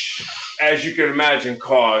 Which, as you can imagine,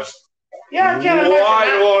 caused a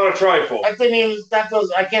lot of trifle. I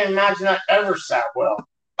can't imagine that ever sat well.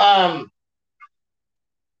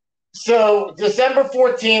 So December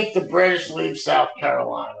 14th, the British leave South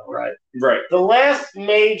Carolina, right? Right. The last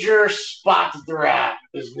major spot that they're at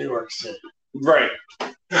is New York City. Right.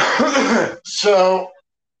 So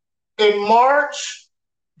in March,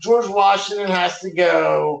 George Washington has to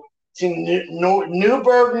go to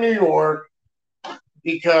Newburgh, New York,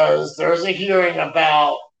 because there's a hearing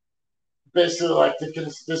about basically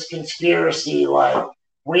this conspiracy.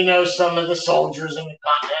 We know some of the soldiers in the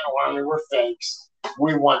Continental Army were fakes.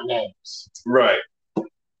 We want names. Right.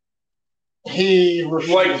 He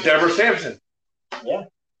refuses. Like Deborah Sampson. Yeah.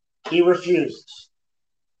 He refuses.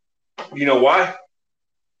 You know why?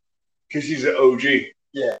 Because he's an OG.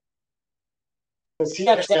 Yeah. Because he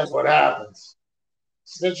understands what happens.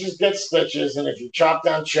 Snitches get stitches, and if you chop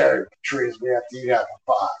down cherry trees, we have to eat apple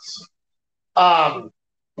pies.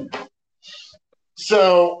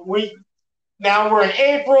 So now we're in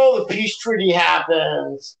April. The peace treaty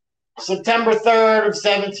happens. September 3rd of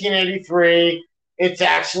 1783, it's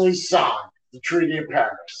actually signed, the Treaty of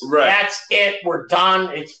Paris. Right. That's it. We're done.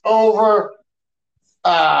 It's over.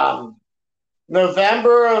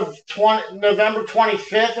 November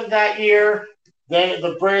 25th of that year, then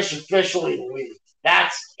the British officially leave.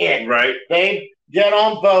 That's it. Right. They get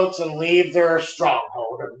on boats and leave their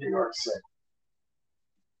stronghold of New York City.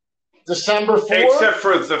 December 4th. Except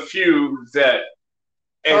for the few that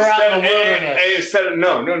not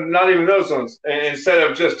even those ones. Instead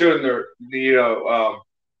of just doing the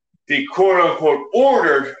quote unquote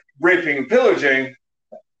ordered raping and pillaging,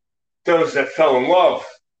 those that fell in love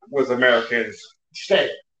with Americans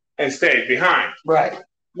stayed behind. Right.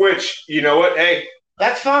 Which, you know what? Hey,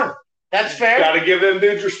 that's fine. That's fair. Got to give them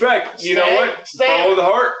dudes respect. You know what? Stay. Follow the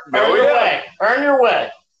heart. Earn your way. Earn your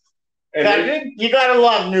way. And they did. You gotta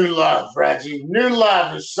love new love, Reggie. New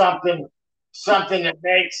love is something that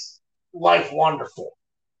makes life wonderful.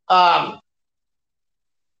 All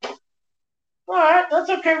right, that's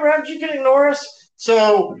okay, Reg. You can ignore us.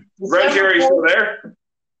 So, Reggie, are you still there?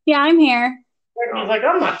 Yeah, I'm here. He's like,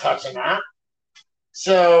 I'm not touching that.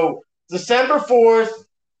 So, December 4th,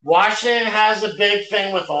 Washington has a big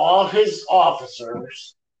thing with all his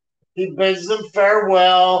officers. He bids them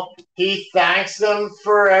farewell. He thanks them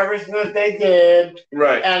for everything that they did.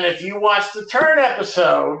 Right. And if you watch the Turn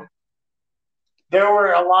episode, there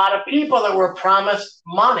were a lot of people that were promised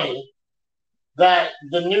money that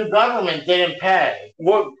the new government didn't pay.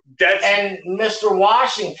 Well, and Mr.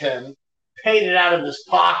 Washington paid it out of his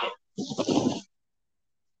pocket.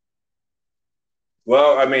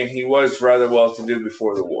 Well, I mean, he was rather well-to-do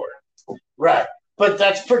before the war. Right. But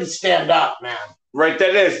that's pretty stand-up, man. Right,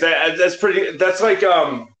 that's pretty. That's like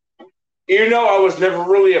you know, I was never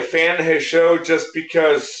really a fan of his show just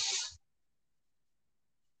because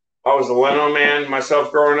I was a Leno man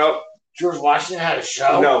myself growing up. George Washington had a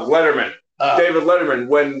show? No, Letterman. David Letterman.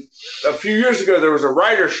 When a few years ago there was a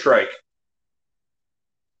writer's strike,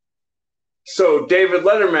 so David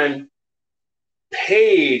Letterman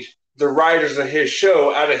paid the writers of his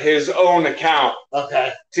show out of his own account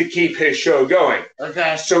to keep his show going.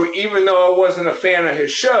 Okay. So even though I wasn't a fan of his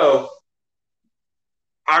show,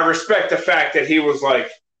 I respect the fact that he was like,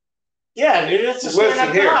 yeah, dude, it's a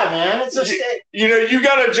stand-up guy, man. It's you know, you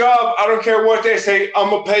got a job. I don't care what they say. I'm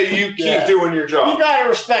going to pay you. Keep doing your job. You got to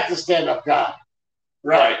respect the stand-up guy.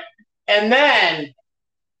 Right. And then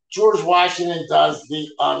George Washington does the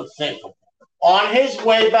unthinkable. On his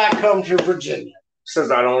way back home to Virginia,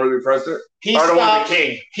 says, I don't want to be president. I don't want to be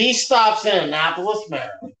king. He stops in Annapolis,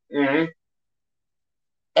 Maryland,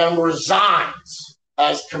 and resigns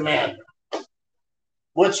as commander,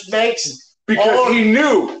 which makes because he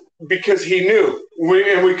knew.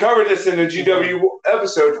 And we covered this in the GW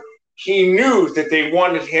episode. He knew that they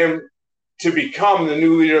wanted him to become the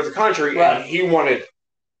new leader of the country, and he wanted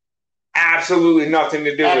absolutely nothing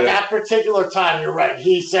to do with it. At that particular time, you're right.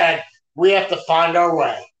 He said, "We have to find our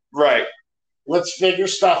way." Right. Let's figure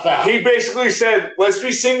stuff out. He basically said, let's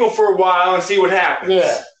be single for a while and see what happens.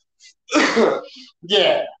 Yeah.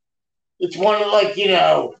 Yeah. It's one of, like, you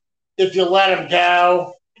know, if you let them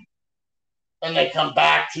go and they come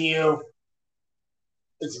back to you,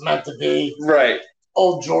 it's meant to be. Right.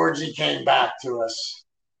 Old Georgie came back to us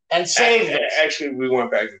and saved us. Actually, we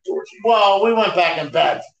went back to Georgie. Well, we went back in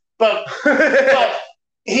bed. But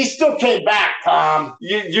he still came back, Tom.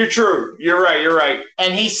 You're true. You're right.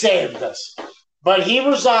 And he saved us. But he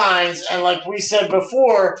resigns, and like we said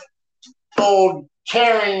before, old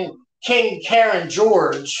King Karen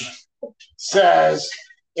George says,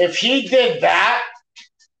 if he did that,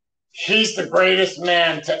 he's the greatest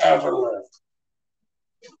man to ever live.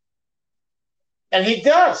 And he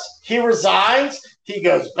does. He resigns. He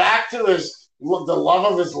goes back to the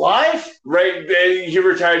love of his life. Right. He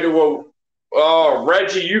retired to,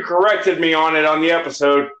 Reggie, you corrected me on it on the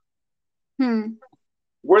episode.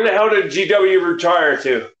 Where the hell did GW retire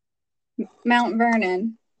to? Mount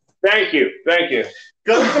Vernon. Thank you.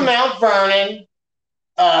 Goes to Mount Vernon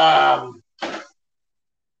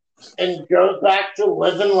and goes back to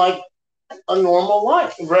living like a normal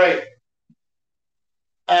life. Right.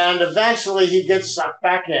 And eventually he gets sucked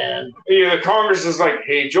back in. Yeah, the Congress is like,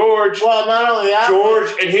 hey, George. Well, not only that.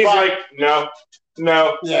 George, and he's like, no.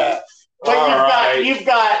 Yeah. But you've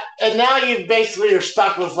got, and now you basically are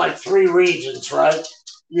stuck with like 3 regions, right?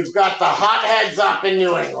 You've got the hotheads up in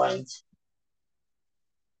New England.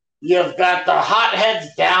 You've got the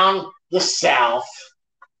hotheads down the south.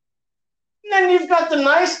 And then you've got the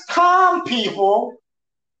nice, calm people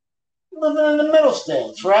living in the middle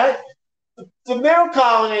states, right? The middle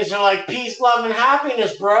colonies are like peace, love, and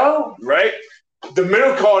happiness, bro. Right? The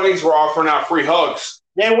middle colonies were offering out free hugs.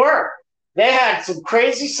 They were. They had some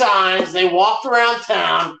crazy signs. They walked around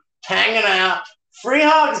town, hanging out. Free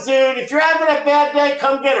hugs, dude. If you're having a bad day,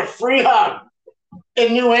 come get a free hug.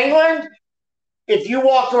 In New England, if you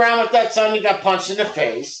walked around with that sign, you got punched in the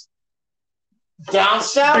face. Down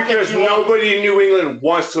south, because nobody in New England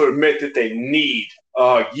wants to admit that they need.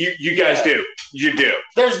 You guys do. You do.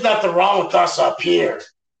 There's nothing wrong with us up here.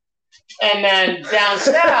 And then down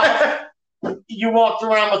south, you walked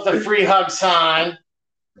around with the free hug sign,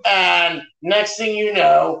 and next thing you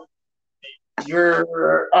know, you're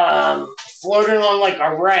floating on like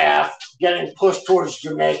a raft, getting pushed towards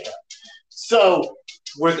Jamaica. So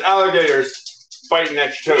with alligators. biting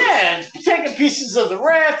at your toes. Yeah, taking pieces of the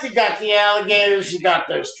raft. You got the alligators. You got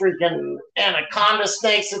those freaking anaconda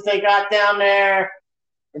snakes that they got down there.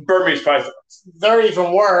 Burmese pythons. They're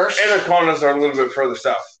even worse. Anacondas are a little bit further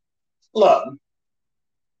south. Look,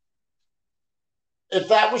 if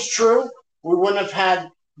that was true, we wouldn't have had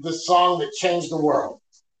the song that changed the world.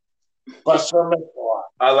 Buster McFly.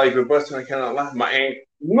 I like the Buster. I cannot laugh. My aunt.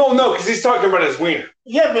 No, because he's talking about his wiener.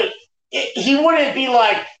 Yeah, but he wouldn't be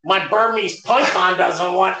like, my Burmese python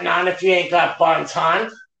doesn't want none if you ain't got buns,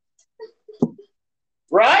 hon.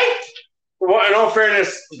 Right? Well, in all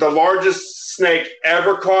fairness, the largest snake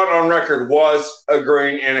ever caught on record was a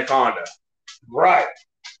green anaconda. Right.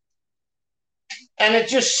 And it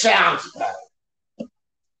just sounds better.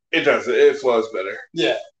 It does. It flows better.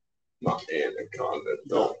 Yeah. My anaconda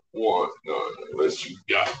don't want none unless you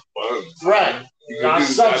got buns. Right.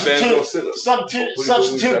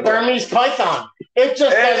 Substitute Burmese python. It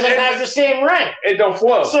just doesn't have the same ring. It don't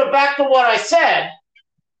flow. So back to what I said.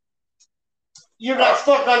 You got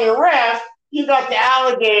stuck on your raft. You got the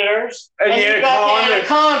alligators and you got the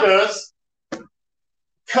anacondas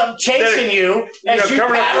come chasing you as you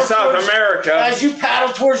coming up to South America as you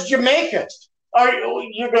paddle towards Jamaica. Are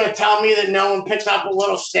you going to tell me that no one picked up a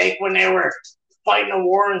little steak when they were fighting a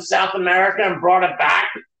war in South America and brought it back?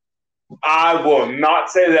 I will not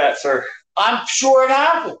say that, sir. I'm sure it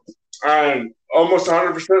happened. I'm almost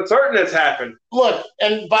 100% certain it's happened. Look,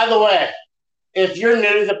 and by the way, if you're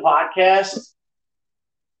new to the podcast,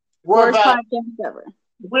 we are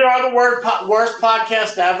the worst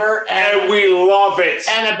podcast ever. And we love it.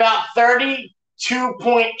 And about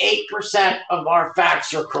 32.8% of our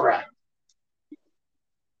facts are correct.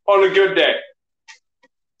 On a good day.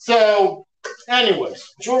 So, anyways,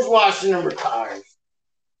 George Washington retires.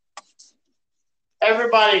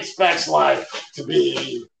 Everybody expects life to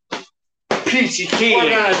be peachy keen. We're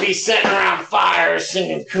going to be sitting around fires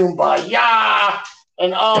singing Kumbaya.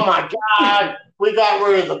 And oh my God, we got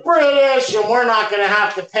rid of the British and we're not going to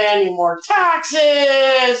have to pay any more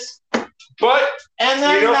taxes. But, and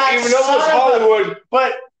then even though it was Hollywood,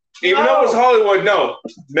 though it was Hollywood, no.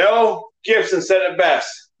 Mel Gibson said it best.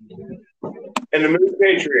 In the movie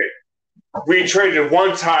Patriot, we traded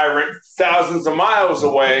one tyrant thousands of miles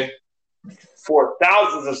away for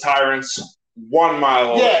thousands of tyrants 1 mile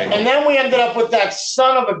away. Yeah, and then we ended up with that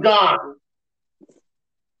son of a gun,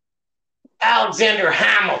 Alexander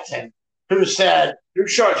Hamilton, who said... Who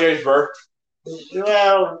shot James Burr?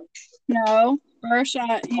 Well... No, Burr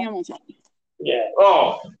shot Hamilton. Yeah.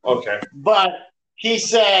 Oh, okay. But he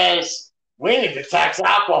says, we need to tax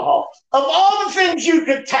alcohol. Of all the things you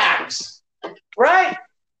could tax, right?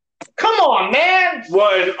 Come on, man.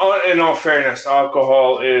 Well, in all fairness,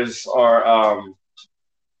 alcohol is our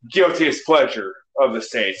guiltiest pleasure of the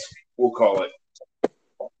states, we'll call it.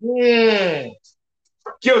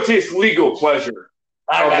 Guiltiest legal pleasure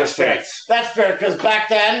of the states. That's fair, because back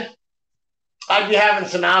then, I'd be having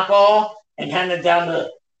some alcohol and heading down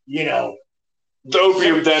the, the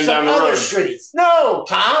opium den down the road. Streets. No,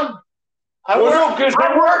 Tom. I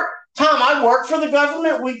work for the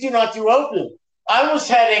government. We do not do opium. I was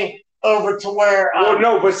heading over to where.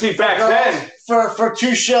 But see, back then, for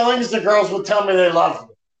 2 shillings, the girls would tell me they loved me.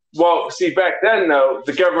 Well, see, back then, though,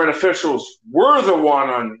 the government officials were the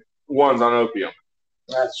ones on opium.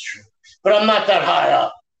 That's true, but I'm not that high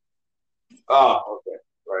up. Oh, okay,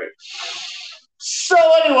 right. So,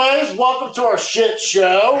 anyways, welcome to our shit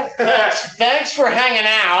show. Thanks for hanging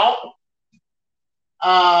out.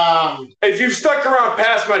 If you've stuck around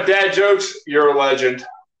past my dad jokes, you're a legend.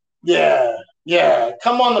 Yeah.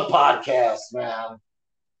 Come on the podcast, man.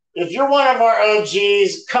 If you're one of our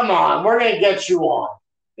OGs, come on. We're going to get you on.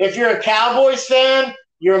 If you're a Cowboys fan,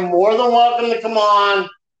 you're more than welcome to come on.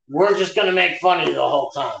 We're just going to make fun of you the whole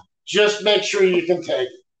time. Just make sure you can take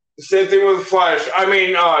it. Same thing with the Flyers.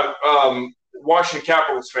 Washington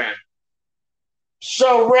Capitals fan.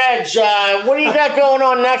 So, Reg, what do you got going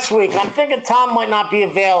on next week? I'm thinking Tom might not be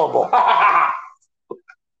available.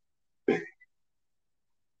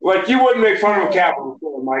 Like you wouldn't make fun of a Capitals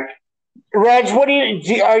fan, Mike. Reg, what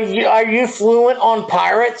are you fluent on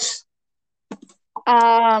Pirates?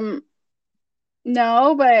 No,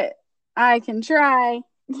 but I can try.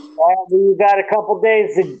 Well, you got a couple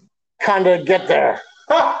days to kind of get there.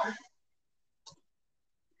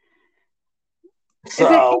 Isn't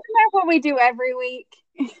that what we do every week?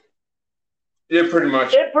 Yeah, pretty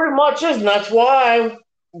much. It pretty much is, and that's why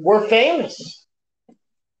we're famous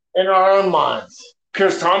in our own minds.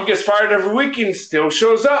 Because Tom gets fired every week and still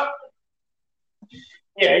shows up.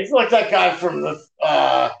 Yeah, he's like that guy from the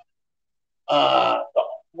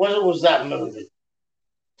what was that movie?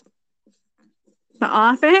 The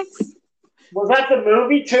Office? Was that the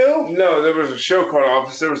movie too? No, there was a show called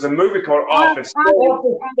Office. There was a movie called Office.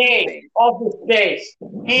 Office Space.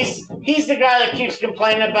 He's the guy that keeps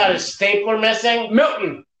complaining about his stapler missing.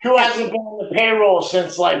 Milton, Who hasn't been on the payroll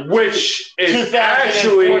since like which is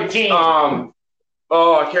actually 2014.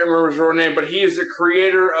 I can't remember his real name, but he is the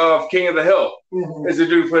creator of King of the Hill. Mhm. Is the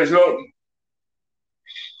dude who plays Milton.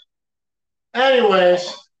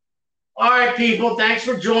 Anyways, all right, people. Thanks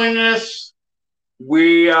for joining us.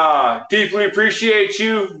 We deeply appreciate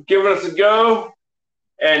you giving us a go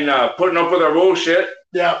and putting up with our bullshit.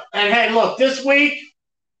 Yeah. And hey, look, this week,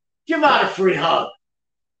 give out a free hug.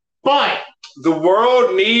 But The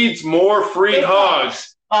world needs more free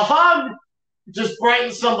hugs. a hug just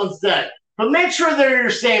brightens someone's day. But make sure they're your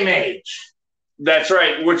same age. That's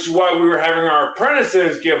right, which is why we were having our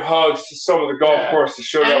apprentices give hugs to some of the golf courses that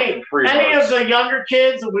showed up for free Any hugs. of the younger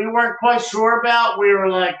kids that we weren't quite sure about, we were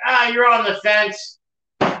like, you're on the fence.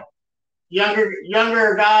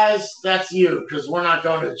 Younger guys, that's you, because we're not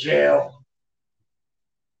going to jail.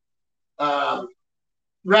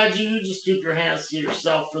 Reggie, you just keep your hands to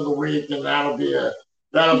yourself for the week, and that'll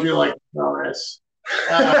be like a bonus.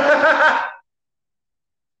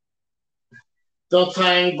 Don't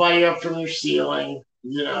tie anybody up from your ceiling,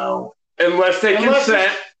 Unless they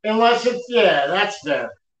consent. Unless it's, that's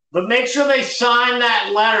fair. But make sure they sign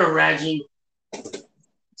that letter, Reggie.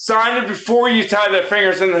 Sign it before you tie their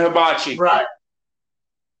fingers in the hibachi. Right.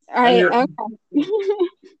 All right. Okay.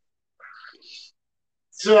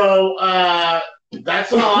 So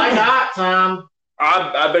that's all I got, Tom.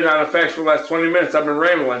 I've been on effects for the last 20 minutes. I've been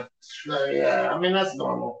rambling. Yeah, I mean, that's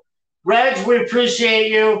normal. Reg, we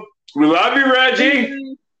appreciate you. We love you,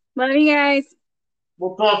 Reggie. Love you guys.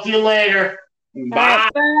 We'll talk to you later. Bye.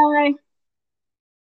 Bye.